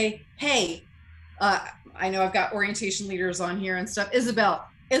may say, hey, I know I've got orientation leaders on here and stuff. Isabel,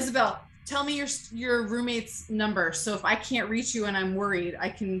 tell me your roommate's number. So if I can't reach you and I'm worried, I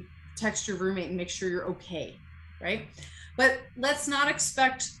can text your roommate and make sure you're okay, right? But let's not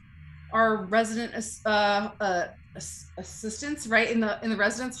expect our resident assistants, right, in the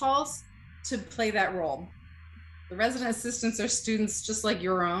residence halls to play that role. The resident assistants are students just like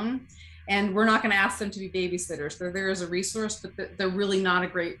your own, and we're not going to ask them to be babysitters. They're there as a resource, but they're really not a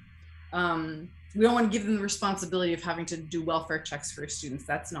great, we don't want to give them the responsibility of having to do welfare checks for your students.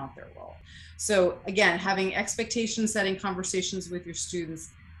 That's not their role. So again, having expectation setting conversations with your students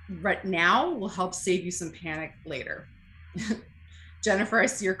right now will help save you some panic later. Jennifer, I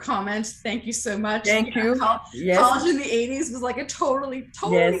see your comment. Thank you so much. Thank you. College in the 80s was like a totally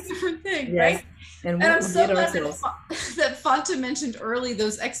different thing, right? And I'm so glad that Fanta mentioned early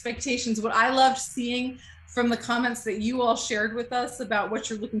those expectations. What I loved seeing from the comments that you all shared with us about what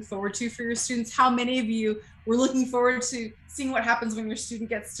you're looking forward to for your students, how many of you were looking forward to seeing what happens when your student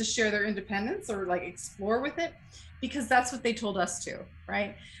gets to share their independence or like explore with it, because that's what they told us to,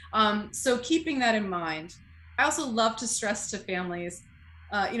 right? So keeping that in mind, I also love to stress to families,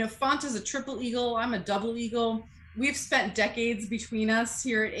 Fanta's a triple eagle, I'm a double eagle. We've spent decades between us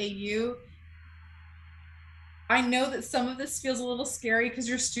here at AU. I know that some of this feels a little scary because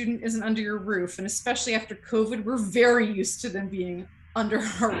your student isn't under your roof, and especially after COVID, we're very used to them being under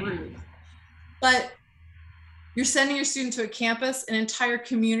our roof. But you're sending your student to a campus, an entire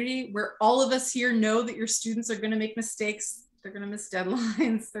community where all of us here know that your students are going to make mistakes. They're going to miss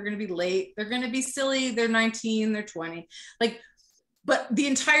deadlines. They're going to be late. They're going to be silly. They're 19, they're 20. But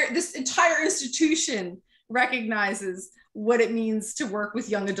this entire institution recognizes what it means to work with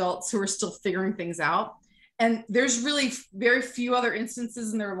young adults who are still figuring things out. And there's really very few other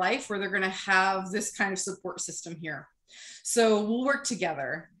instances in their life where they're going to have this kind of support system here. So we'll work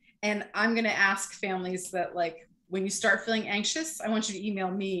together. And I'm going to ask families that, like, when you start feeling anxious, I want you to email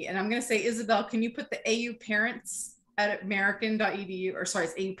me. And I'm going to say, Isabel, can you put the AU parents at american.edu, or sorry,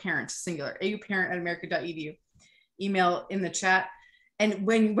 it's AU parent, singular, AU parent at american.edu email in the chat. And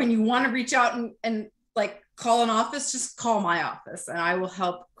when you want to reach out and like call an office, just call my office and I will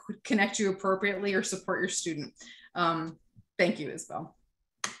help connect you appropriately or support your student. Thank you, Isabel.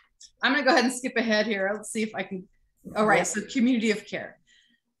 I'm going to go ahead and skip ahead here. Let's see if I can. All right, so community of care.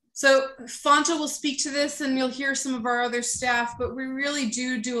 So Fanta will speak to this and you'll hear some of our other staff, but we really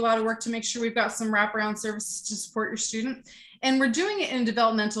do a lot of work to make sure we've got some wraparound services to support your student. And we're doing it in a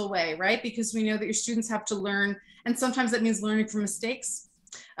developmental way, right? Because we know that your students have to learn, and sometimes that means learning from mistakes.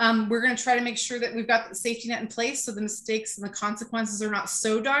 We're going to try to make sure that we've got the safety net in place so the mistakes and the consequences are not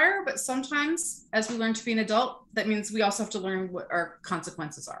so dire, but sometimes as we learn to be an adult, that means we also have to learn what our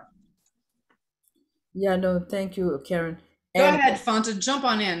consequences are. Yeah, no, thank you, Karen. Go ahead, Fanta, jump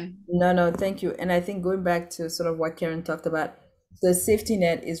on in. No, thank you. And I think going back to sort of what Karen talked about, the safety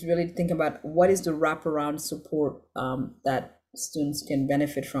net is really to think about what is the wraparound support that students can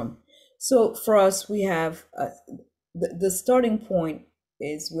benefit from. So for us, we have the starting point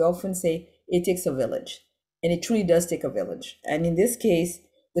is we often say it takes a village, and it truly does take a village. And in this case,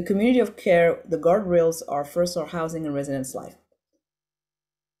 the community of care, the guardrails are first our housing and residence life.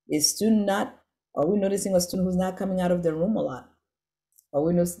 Are we noticing a student who's not coming out of their room a lot? Are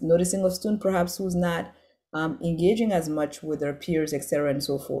we noticing a student perhaps who's not engaging as much with their peers, etc., and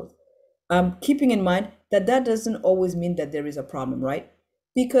so forth? Keeping in mind that doesn't always mean that there is a problem, right?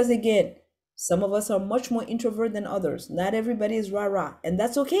 Because again, some of us are much more introvert than others. Not everybody is rah-rah, and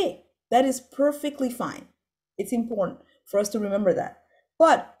that's okay. That is perfectly fine. It's important for us to remember that.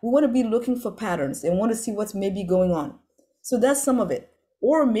 But we want to be looking for patterns and want to see what's maybe going on. So that's some of it.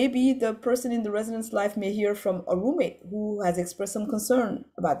 Or maybe the person in the residence life may hear from a roommate who has expressed some concern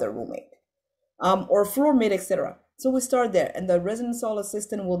about their roommate, or floor mate, etc. So we start there, and the residence hall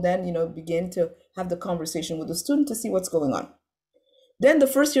assistant will then, begin to have the conversation with the student to see what's going on. Then the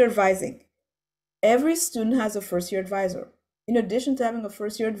first year advising. Every student has a first year advisor. In addition to having a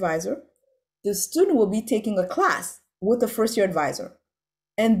first year advisor, the student will be taking a class with the first year advisor,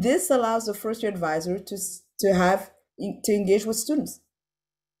 and this allows the first year advisor to engage with students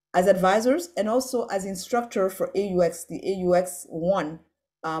as advisors and also as instructor for AUX, the AUX 1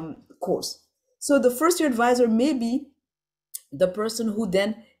 course. So the first year advisor may be the person who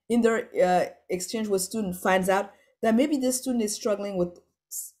then in their exchange with student finds out that maybe this student is struggling with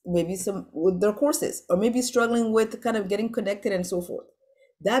with their courses, or maybe struggling with kind of getting connected and so forth.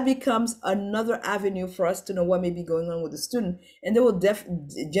 that becomes another avenue for us to know what may be going on with the student. And they will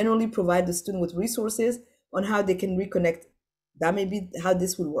generally provide the student with resources on how they can reconnect. That may be how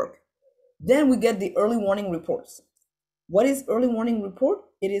this would work. Then we get the early warning reports. What is early warning report?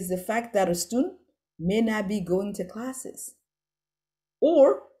 It is the fact that a student may not be going to classes,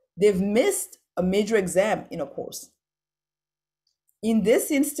 or they've missed a major exam in a course. In this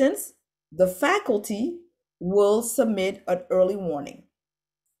instance, the faculty will submit an early warning.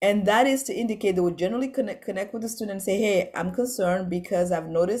 And that is to indicate they would generally connect with the student and say, hey, I'm concerned because I've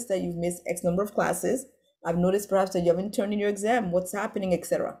noticed that you've missed X number of classes. I've noticed perhaps that you haven't turned in your exam. What's happening,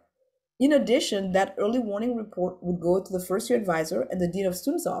 etc. In addition, that early warning report would go to the first year advisor, and the dean of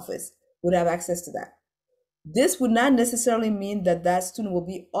students office would have access to that. This would not necessarily mean that that student will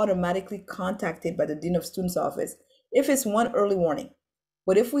be automatically contacted by the dean of students office if it's one early warning.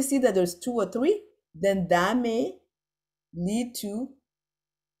 But if we see that there's 2 or 3, then that may lead to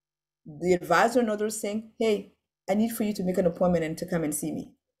the advisor and others saying, hey, I need for you to make an appointment and to come and see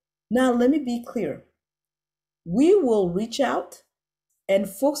me. Now, let me be clear. We will reach out and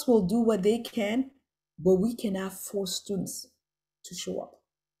folks will do what they can, but we cannot force students to show up.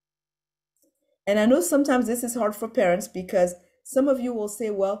 And I know sometimes this is hard for parents because some of you will say,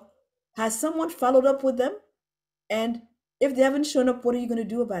 well, has someone followed up with them? And if they haven't shown up, what are you going to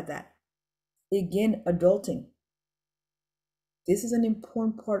do about that? Again, adulting. This is an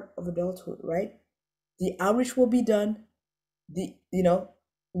important part of adulthood, right? The outreach will be done. We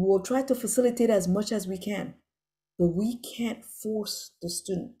will try to facilitate as much as we can, but we can't force the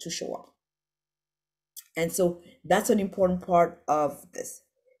student to show up. And so that's an important part of this.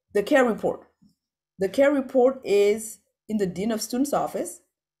 The care report. The care report is in the dean of students office.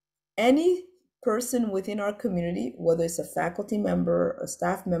 Any person within our community, whether it's a faculty member, a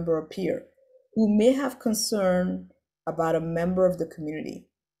staff member, or peer, who may have concern about a member of the community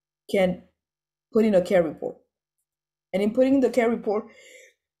can put in a care report. And in putting in the care report,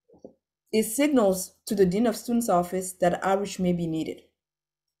 it signals to the dean of students office that outreach may be needed.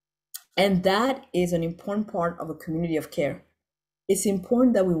 And that is an important part of a community of care. It's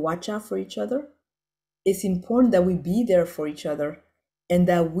important that we watch out for each other. It's important that we be there for each other and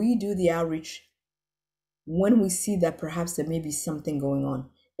that we do the outreach when we see that perhaps there may be something going on,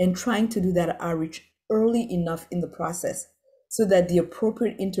 and trying to do that outreach early enough in the process so that the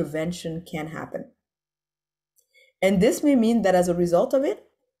appropriate intervention can happen. And this may mean that as a result of it,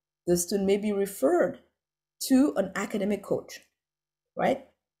 the student may be referred to an academic coach, right?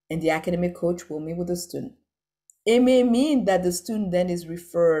 And the academic coach will meet with the student. It may mean that the student then is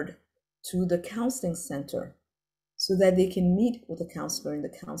referred to the counseling center so that they can meet with a counselor in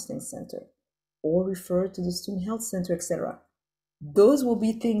the counseling center, or referred to the student health center, etc. Those will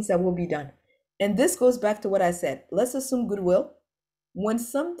be things that will be done. And this goes back to what I said. Let's assume goodwill. When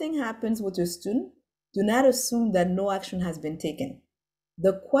something happens with your student, do not assume that no action has been taken.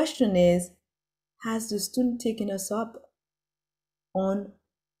 The question is, has the student taken us up on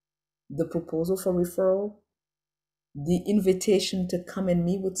the proposal for referral, the invitation to come and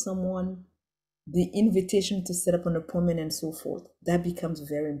meet with someone, the invitation to set up an appointment, and so forth? That becomes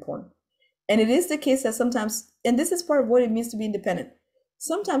very important. And it is the case that sometimes, and this is part of what it means to be independent,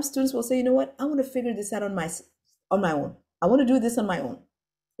 sometimes students will say, you know what, I want to figure this out on my own. I want to do this on my own.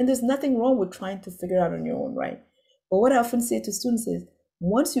 And there's nothing wrong with trying to figure it out on your own, right? But what I often say to students is,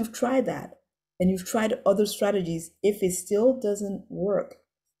 once you've tried that and you've tried other strategies, if it still doesn't work,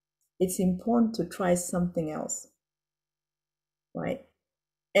 it's important to try something else, right?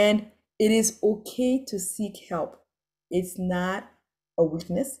 And it is okay to seek help. It's not a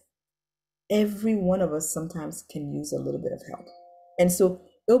weakness. Every one of us sometimes can use a little bit of help. And so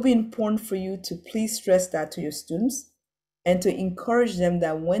it'll be important for you to please stress that to your students and to encourage them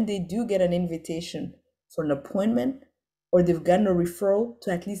that when they do get an invitation for an appointment or they've gotten a referral,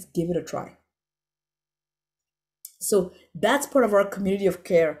 to at least give it a try. So that's part of our community of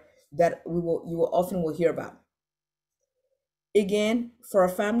care that you will often hear about. Again, for our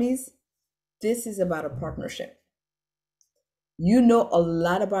families, this is about a partnership. You know a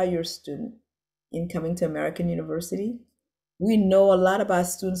lot about your student in coming to American University. We know a lot about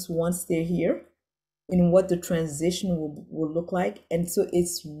students once they're here, in what the transition will look like. And so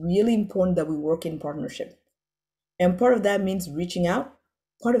it's really important that we work in partnership. And part of that means reaching out.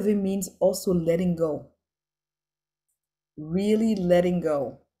 Part of it means also letting go. Really letting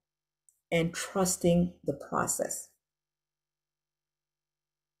go and trusting the process.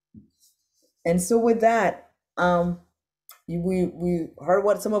 And so with that, we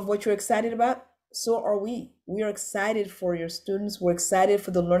heard some of what you're excited about. So are we. We are excited for your students. We're excited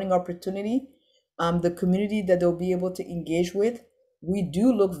for the learning opportunity, the community that they'll be able to engage with. we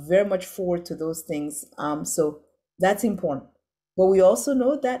do look very much forward to those things. So that's important. But we also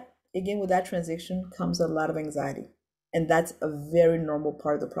know that, again, with that transition comes a lot of anxiety. And that's a very normal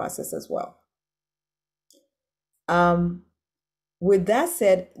part of the process as well. Um, with that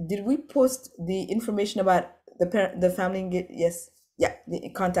said, did we post the information about the family? Yes, yeah, the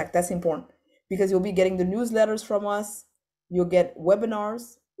contact. That's important because you'll be getting the newsletters from us. You'll get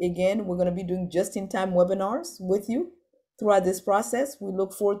webinars. Again, we're going to be doing just-in-time webinars with you throughout this process. We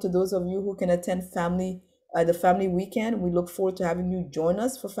look forward to those of you who can attend the family weekend. We look forward to having you join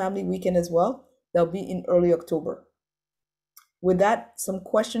us for family weekend as well. That'll be in early October. With that, some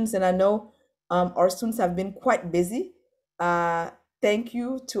questions, and I know our students have been quite busy. Thank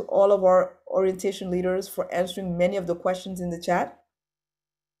you to all of our orientation leaders for answering many of the questions in the chat.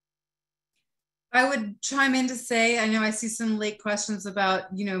 I would chime in to say, I know I see some late questions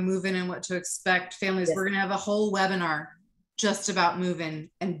about, move-in and what to expect. Families, yes. We're going to have a whole webinar just about move-in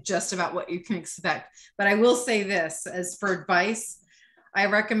and just about what you can expect. But I will say this, as for advice, I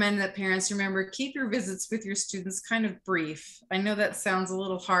recommend that parents remember, keep your visits with your students kind of brief. I know that sounds a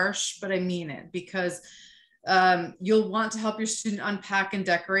little harsh, but I mean it, because you'll want to help your student unpack and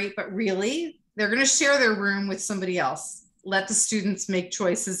decorate, but really they're going to share their room with somebody else. Let the students make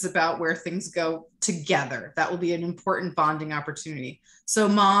choices about where things go together. That will be an important bonding opportunity. So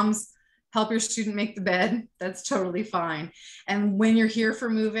moms, help your student make the bed. That's totally fine. And when you're here for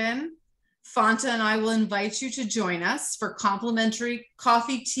move-in, Fanta and I will invite you to join us for complimentary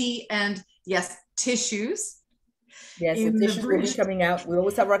coffee, tea, and yes, tissues. Yes, the tissues will be coming out. We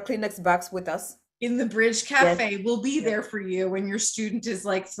always have our Kleenex box with us. In the Bridge Cafe, yes. We'll be there for you when your student is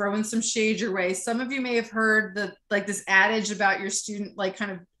like throwing some shade your way. Some of you may have heard this adage about your student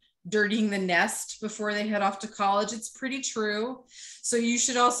kind of dirtying the nest before they head off to college. It's pretty true. So you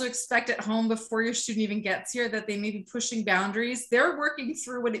should also expect at home, before your student even gets here, that they may be pushing boundaries. They're working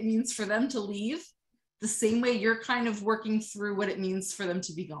through what it means for them to leave, the same way you're kind of working through what it means for them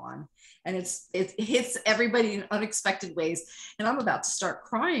to be gone. And it hits everybody in unexpected ways. And I'm about to start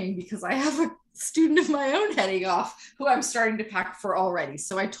crying because I have a student of my own heading off who I'm starting to pack for already.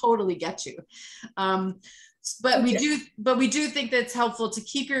 So I totally get you. But we do think that it's helpful to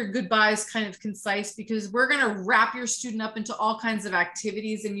keep your goodbyes kind of concise, because we're going to wrap your student up into all kinds of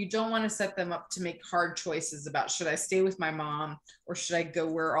activities, and you don't want to set them up to make hard choices about, should I stay with my mom or should I go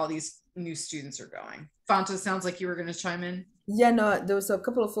where all these new students are going? Fanta, sounds like you were going to chime in. Yeah, no, there was a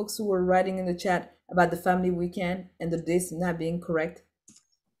couple of folks who were writing in the chat about the family weekend and the dates not being correct.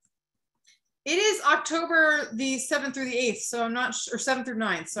 It is October the 7th through the 8th, so I'm not sure, or 7th through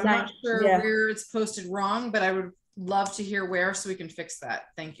 9th, so I'm not sure where it's posted wrong, but I would love to hear where so we can fix that.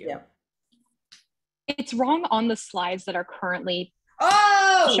 Thank you. Yeah. It's wrong on the slides that are currently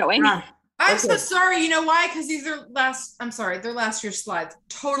showing. I'm so sorry. You know why? Because these are they're last year's slides.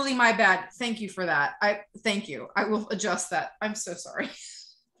 Totally my bad. Thank you for that. Thank you. I will adjust that. I'm so sorry.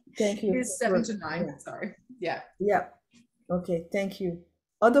 Thank you. It is 7 to 9. Yeah. Sorry. Yeah. Yeah. Okay. Thank you.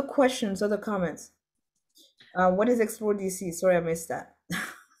 Other questions, other comments? What is Explore DC? Sorry, I missed that.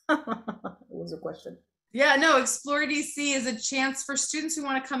 What was the question? Yeah, no, Explore DC is a chance for students who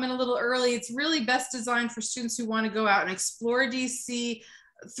want to come in a little early. It's really best designed for students who want to go out and explore DC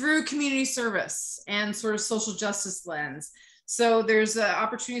through community service and sort of social justice lens. So there's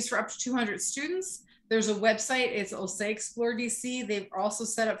opportunities for up to 200 students. There's a website, it'll say Explore DC. They've also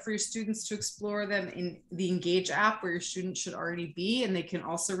set up for your students to explore them in the Engage app, where your student should already be. And they can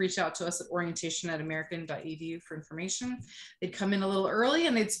also reach out to us at orientation@american.edu for information. They'd come in a little early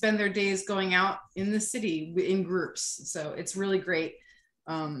and they'd spend their days going out in the city in groups. So it's really great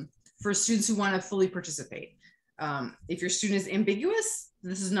for students who want to fully participate. If your student is ambiguous,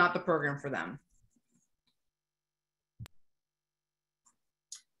 this is not the program for them.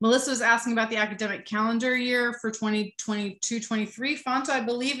 Melissa was asking about the academic calendar year for 2022-23. Fanta, I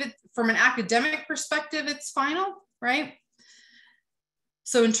believe it, from an academic perspective, it's final, right?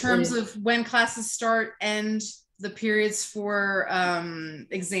 So in terms of when classes start and the periods for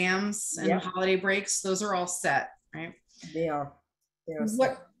exams and holiday breaks, those are all set, right? They are.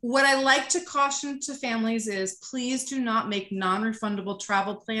 Set. What I like to caution to families is, please do not make non-refundable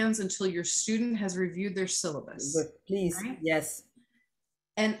travel plans until your student has reviewed their syllabus. But please, right? Yes.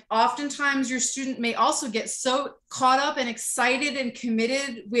 And oftentimes your student may also get so caught up and excited and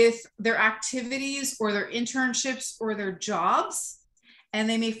committed with their activities or their internships or their jobs, and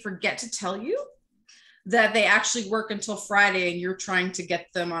they may forget to tell you that they actually work until Friday and you're trying to get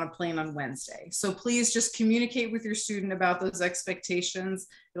them on a plane on Wednesday. So please just communicate with your student about those expectations.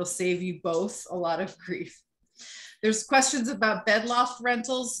 It'll save you both a lot of grief. There's questions about bed loft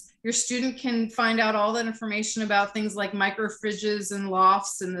rentals. Your student can find out all that information about things like micro fridges and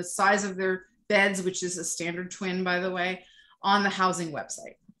lofts and the size of their beds, which is a standard twin, by the way, on the housing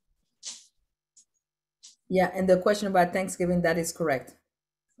website. Yeah, and the question about Thanksgiving, that is correct.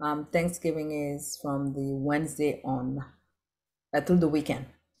 Thanksgiving is from the Wednesday on through the weekend.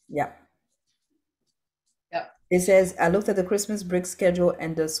 Yeah. Yep. It says, I looked at the Christmas break schedule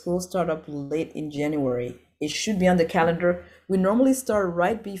and the school start up late in January. It should be on the calendar. We normally start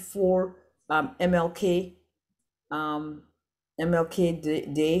right before MLK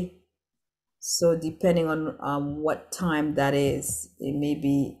Day. So depending on what time that is, it may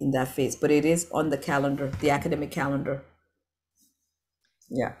be in that phase, but it is on the calendar, the academic calendar.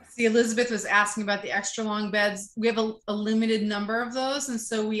 Yeah. See, Elizabeth was asking about the extra long beds. We have a limited number of those. And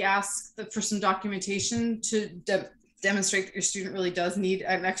so we asked for some documentation to demonstrate that your student really does need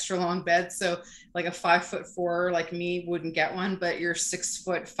an extra long bed. So like a 5'4" like me wouldn't get one, but your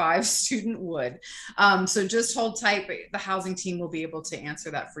 6'5" student would. So just hold tight, but the housing team will be able to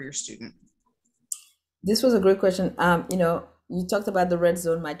answer that for your student. This was a great question. You talked about the red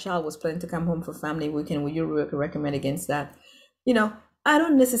zone. My child was planning to come home for family weekend. Would you recommend against that? I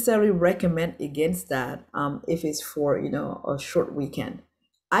don't necessarily recommend against that if it's for, a short weekend.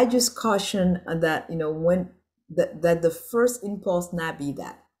 I just caution that, when that the first impulse not be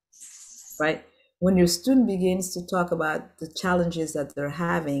that, right? When your student begins to talk about the challenges that they're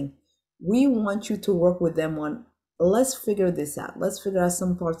having, we want you to work with them on, let's figure this out. Let's figure out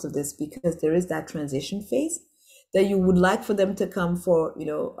some parts of this, because there is that transition phase that you would like for them to come for,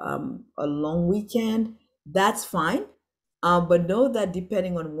 a long weekend. That's fine. But know that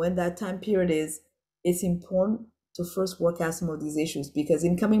depending on when that time period is, it's important to first work out some of these issues, because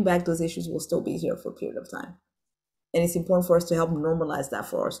in coming back, those issues will still be here for a period of time. And it's important for us to help normalize that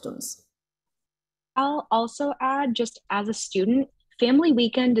for our students. I'll also add, just as a student, family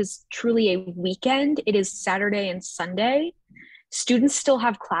weekend is truly a weekend. It is Saturday and Sunday. Students still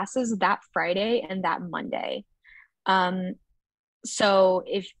have classes that Friday and that Monday. So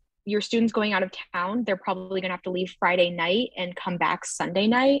if your student's going out of town, they're probably gonna have to leave Friday night and come back Sunday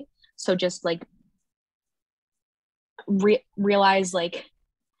night. So just like realize like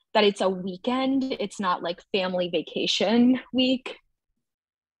that it's a weekend. It's not like family vacation week.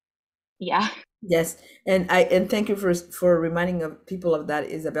 Yeah. Yes, and thank you for reminding of people of that,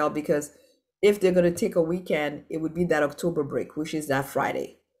 Isabel, because if they're going to take a weekend, it would be that October break, which is that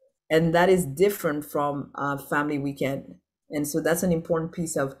Friday, and that is different from family weekend. And so that's an important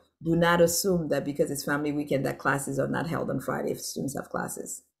piece of, do not assume that because it's family weekend that classes are not held on Friday if students have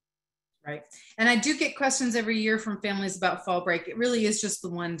classes. Right. And I do get questions every year from families about fall break. It really is just the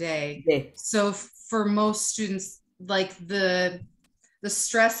one day. Okay. So for most students, like the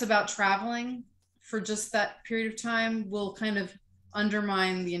stress about traveling for just that period of time will kind of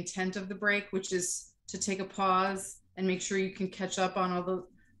undermine the intent of the break, which is to take a pause and make sure you can catch up on all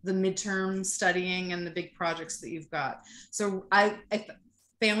the midterm studying and the big projects that you've got. So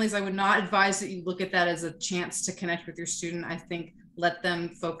families, I would not advise that you look at that as a chance to connect with your student. I think let them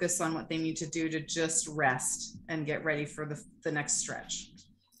focus on what they need to do to just rest and get ready for the next stretch.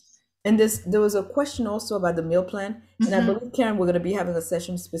 And there was a question also about the meal plan. And I believe, Karen, we're going to be having a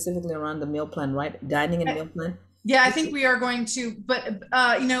session specifically around the meal plan, right? Dining and meal plan. Yeah, I think we are going to, but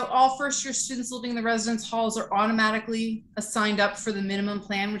all first-year students living in the residence halls are automatically assigned up for the minimum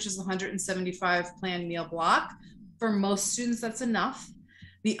plan, which is 175 plan meal block. For most students, that's enough.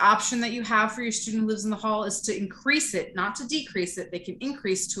 The option that you have for your student who lives in the hall is to increase it, not to decrease it. They can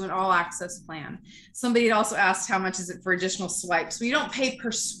increase to an all access plan. Somebody had also asked how much is it for additional swipes. We don't pay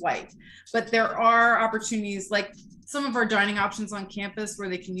per swipe, but there are opportunities like some of our dining options on campus where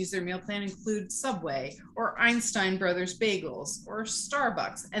they can use their meal plan include Subway or Einstein Brothers Bagels or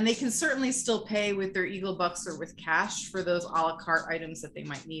Starbucks. And they can certainly still pay with their Eagle Bucks or with cash for those a la carte items that they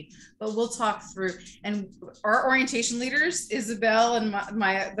might need. But we'll talk through, and our orientation leaders, Isabel and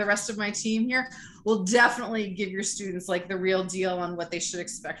the rest of my team here, will definitely give your students like the real deal on what they should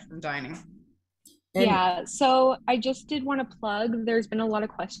expect from dining. Yeah, so I just did want to plug, there's been a lot of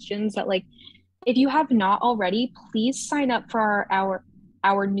questions that like, if you have not already, please sign up for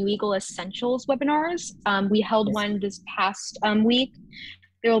our New Eagle Essentials webinars. We held one this past week.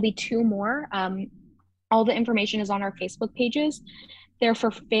 There will be 2 more. All the information is on our Facebook pages. They're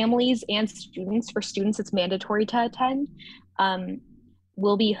for families and students. For students, it's mandatory to attend.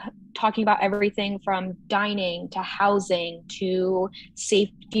 We'll be talking about everything from dining to housing to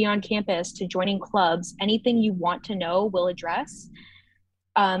safety on campus to joining clubs. Anything you want to know, we'll address.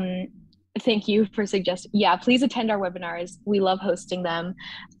 Thank you for suggesting. Yeah, please attend our webinars. We love hosting them.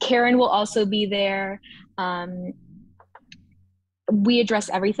 Karen will also be there. we address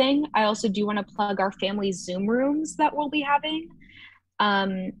everything. I also do want to plug our family Zoom rooms that we'll be having.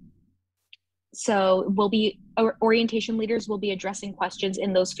 So our orientation leaders will be addressing questions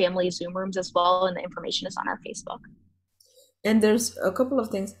in those family Zoom rooms as well, and the information is on our Facebook. And there's a couple of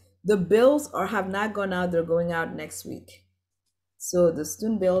things. The bills have not gone out, they're going out next week. So the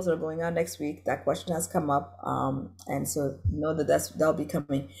student bills are going out next week. That question has come up. And so know that that'll be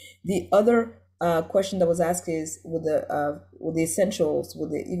coming. The other question that was asked is with the essentials,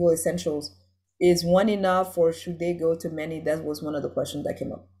 with the Eagle Essentials, is one enough or should they go to many? That was one of the questions that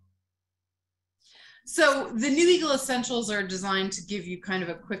came up. So the New Eagle Essentials are designed to give you kind of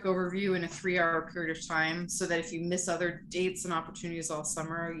a quick overview in a 3-hour period of time, so that if you miss other dates and opportunities all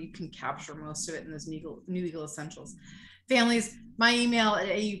summer, you can capture most of it in this New Eagle Essentials. Families, my email at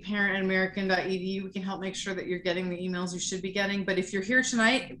auparent@american.edu, we can help make sure that you're getting the emails you should be getting. But if you're here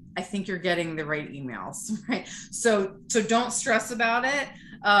tonight, I think you're getting the right emails, right? So don't stress about it.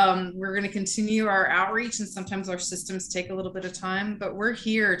 We're going to continue our outreach, and sometimes our systems take a little bit of time, but we're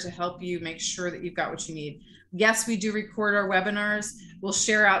here to help you make sure that you've got what you need. Yes, we do record our webinars. We'll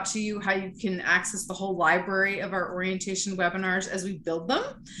share out to you how you can access the whole library of our orientation webinars as we build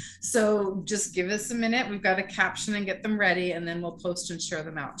them. So just give us a minute. We've got to caption and get them ready, and then we'll post and share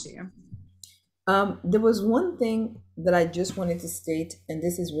them out to you. There was one thing that I just wanted to state, and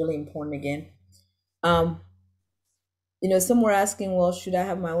this is really important again. Some were asking, well, should I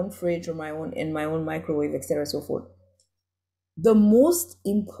have my own fridge or my own microwave, etc., so forth. The most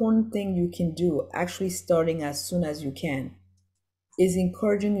important thing you can do, actually starting as soon as you can, is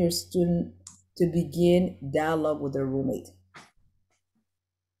encouraging your student to begin dialogue with their roommate.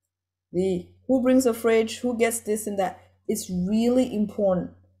 Who brings a fridge, who gets this and that, it's really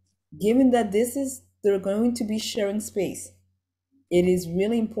important. Given that they're going to be sharing space, it is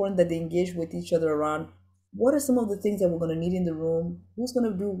really important that they engage with each other around what are some of the things that we're going to need in the room, who's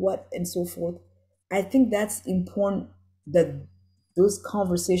going to do what, and so forth. I think that's important that those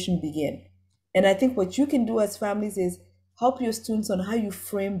conversations begin. And I think what you can do as families is help your students on how you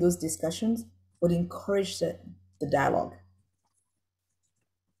frame those discussions, but encourage the dialogue.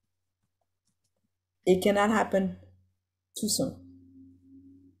 It cannot happen too soon.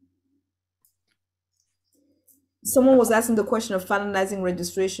 Someone was asking the question of finalizing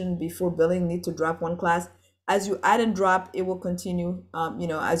registration before billing. Need to drop one class. As you add and drop, it will continue.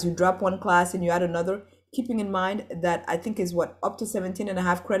 As you drop one class and you add another, keeping in mind that I think is up to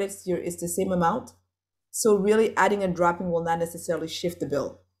 17.5 credits here is the same amount. So really adding and dropping will not necessarily shift the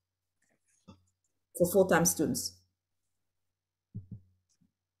bill for full-time students.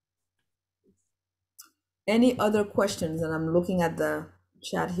 Any other questions? And I'm looking at the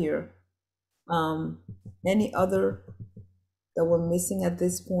chat here. Any other that we're missing at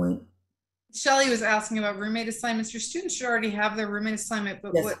this point? Shelly was asking about roommate assignments. Your students should already have their roommate assignment,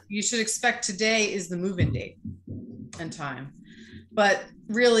 but yes, what you should expect today is the move-in date and time. But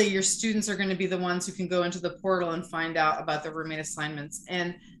really, your students are going to be the ones who can go into the portal and find out about their roommate assignments.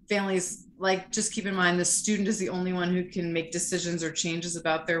 And families, just keep in mind, the student is the only one who can make decisions or changes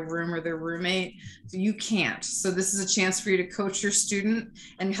about their room or their roommate. So you can't. So this is a chance for you to coach your student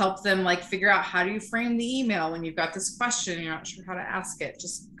and help them figure out, how do you frame the email when you've got this question and you're not sure how to ask it.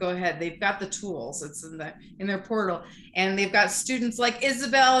 Just go ahead. They've got the tools. It's in their portal, and they've got students like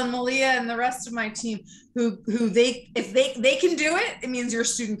Isabel and Malia and the rest of my team who if they can do it, it means your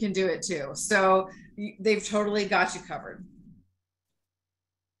student can do it too. So they've totally got you covered.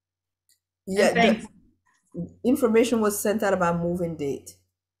 Yeah, the information was sent out about move-in date.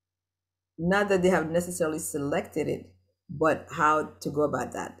 Not that they have necessarily selected it, but how to go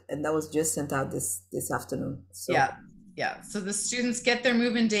about that. And that was just sent out this afternoon. So yeah. So the students get their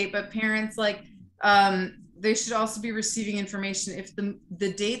move-in date, but parents they should also be receiving information if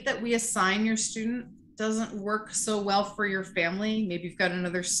the date that we assign your student doesn't work so well for your family. Maybe you've got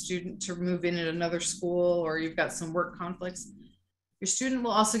another student to move in at another school, or you've got some work conflicts. Your student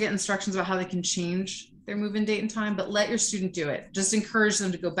will also get instructions about how they can change their move-in date and time, but let your student do it. Just encourage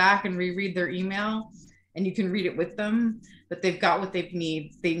them to go back and reread their email, and you can read it with them, but they've got what they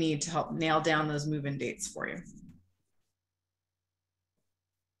need to help nail down those move-in dates for you.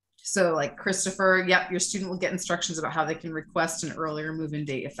 So Christopher, your student will get instructions about how they can request an earlier move-in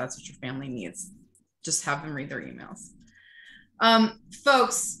date if that's what your family needs. Just have them read their emails.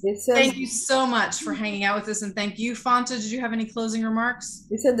 Folks, thank you so much for hanging out with us, and thank you. Fanta, did you have any closing remarks?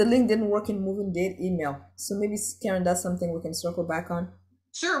 They said the link didn't work in move-in date email. So maybe, Karen, that's something we can circle back on.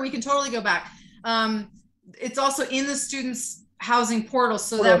 Sure, we can totally go back. It's also in the students' housing portal,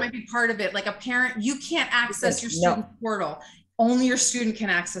 so that might be part of it. Like a parent, you can't access your student portal. only your student can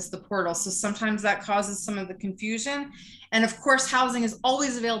access the portal. So sometimes that causes some of the confusion. And of course, housing is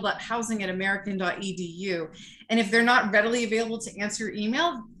always available at housing@american.edu. And if they're not readily available to answer your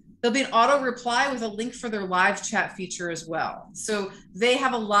email, there'll be an auto reply with a link for their live chat feature as well. So they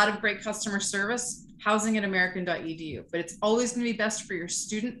have a lot of great customer service, housing@american.edu, but it's always going to be best for your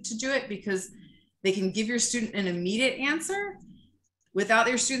student to do it because they can give your student an immediate answer. Without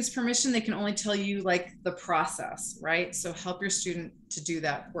your student's permission, they can only tell you like the process, right? So help your student to do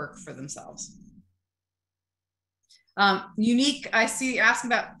that work for themselves. Unique, I see you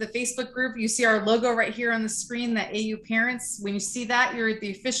asking about the Facebook group. You see our logo right here on the screen, the AU Parents. When you see that, you're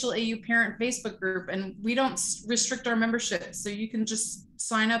the official AU Parent Facebook group, and we don't restrict our membership. So you can just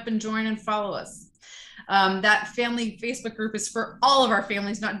sign up and join and follow us. That family Facebook group is for all of our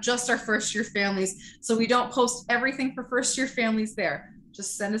families, not just our first year families. So we don't post everything for first year families there.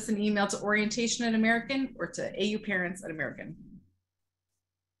 Just send us an email to orientation@American or to AUparents@American.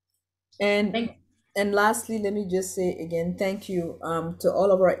 And lastly, let me just say again, thank you to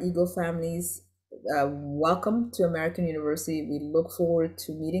all of our Eagle families. Welcome to American University. We look forward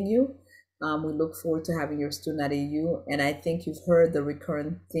to meeting you. We look forward to having your student at AU. And I think you've heard the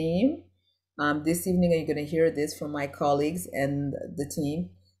recurrent theme. This evening, you're going to hear this from my colleagues and the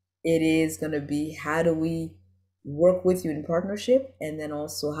team. It is going to be, how do we work with you in partnership? And then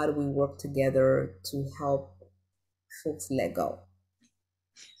also, how do we work together to help folks let go?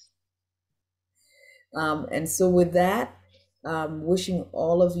 And so with that, wishing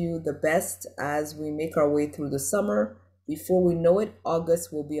all of you the best as we make our way through the summer. Before we know it,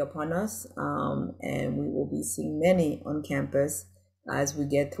 August will be upon us, and we will be seeing many on campus as we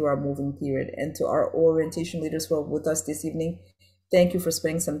get through our moving period. And to our orientation leaders who are with us this evening, thank you for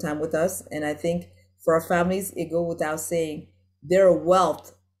spending some time with us. And I think for our families, it goes without saying, they're a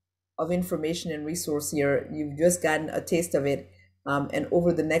wealth of information and resource here. You've just gotten a taste of it. And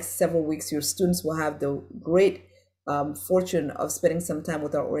over the next several weeks, your students will have the great fortune of spending some time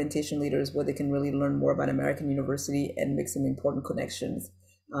with our orientation leaders where they can really learn more about American University and make some important connections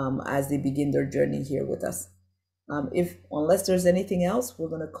as they begin their journey here with us. Unless there's anything else, we're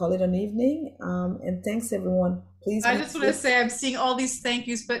going to call it an evening. And thanks, everyone. Please. I just want to say I'm seeing all these thank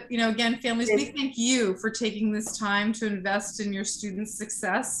yous, but again, families, we thank you for taking this time to invest in your students'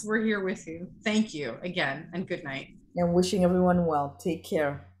 success. We're here with you. Thank you again, and good night. And wishing everyone well. Take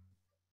care.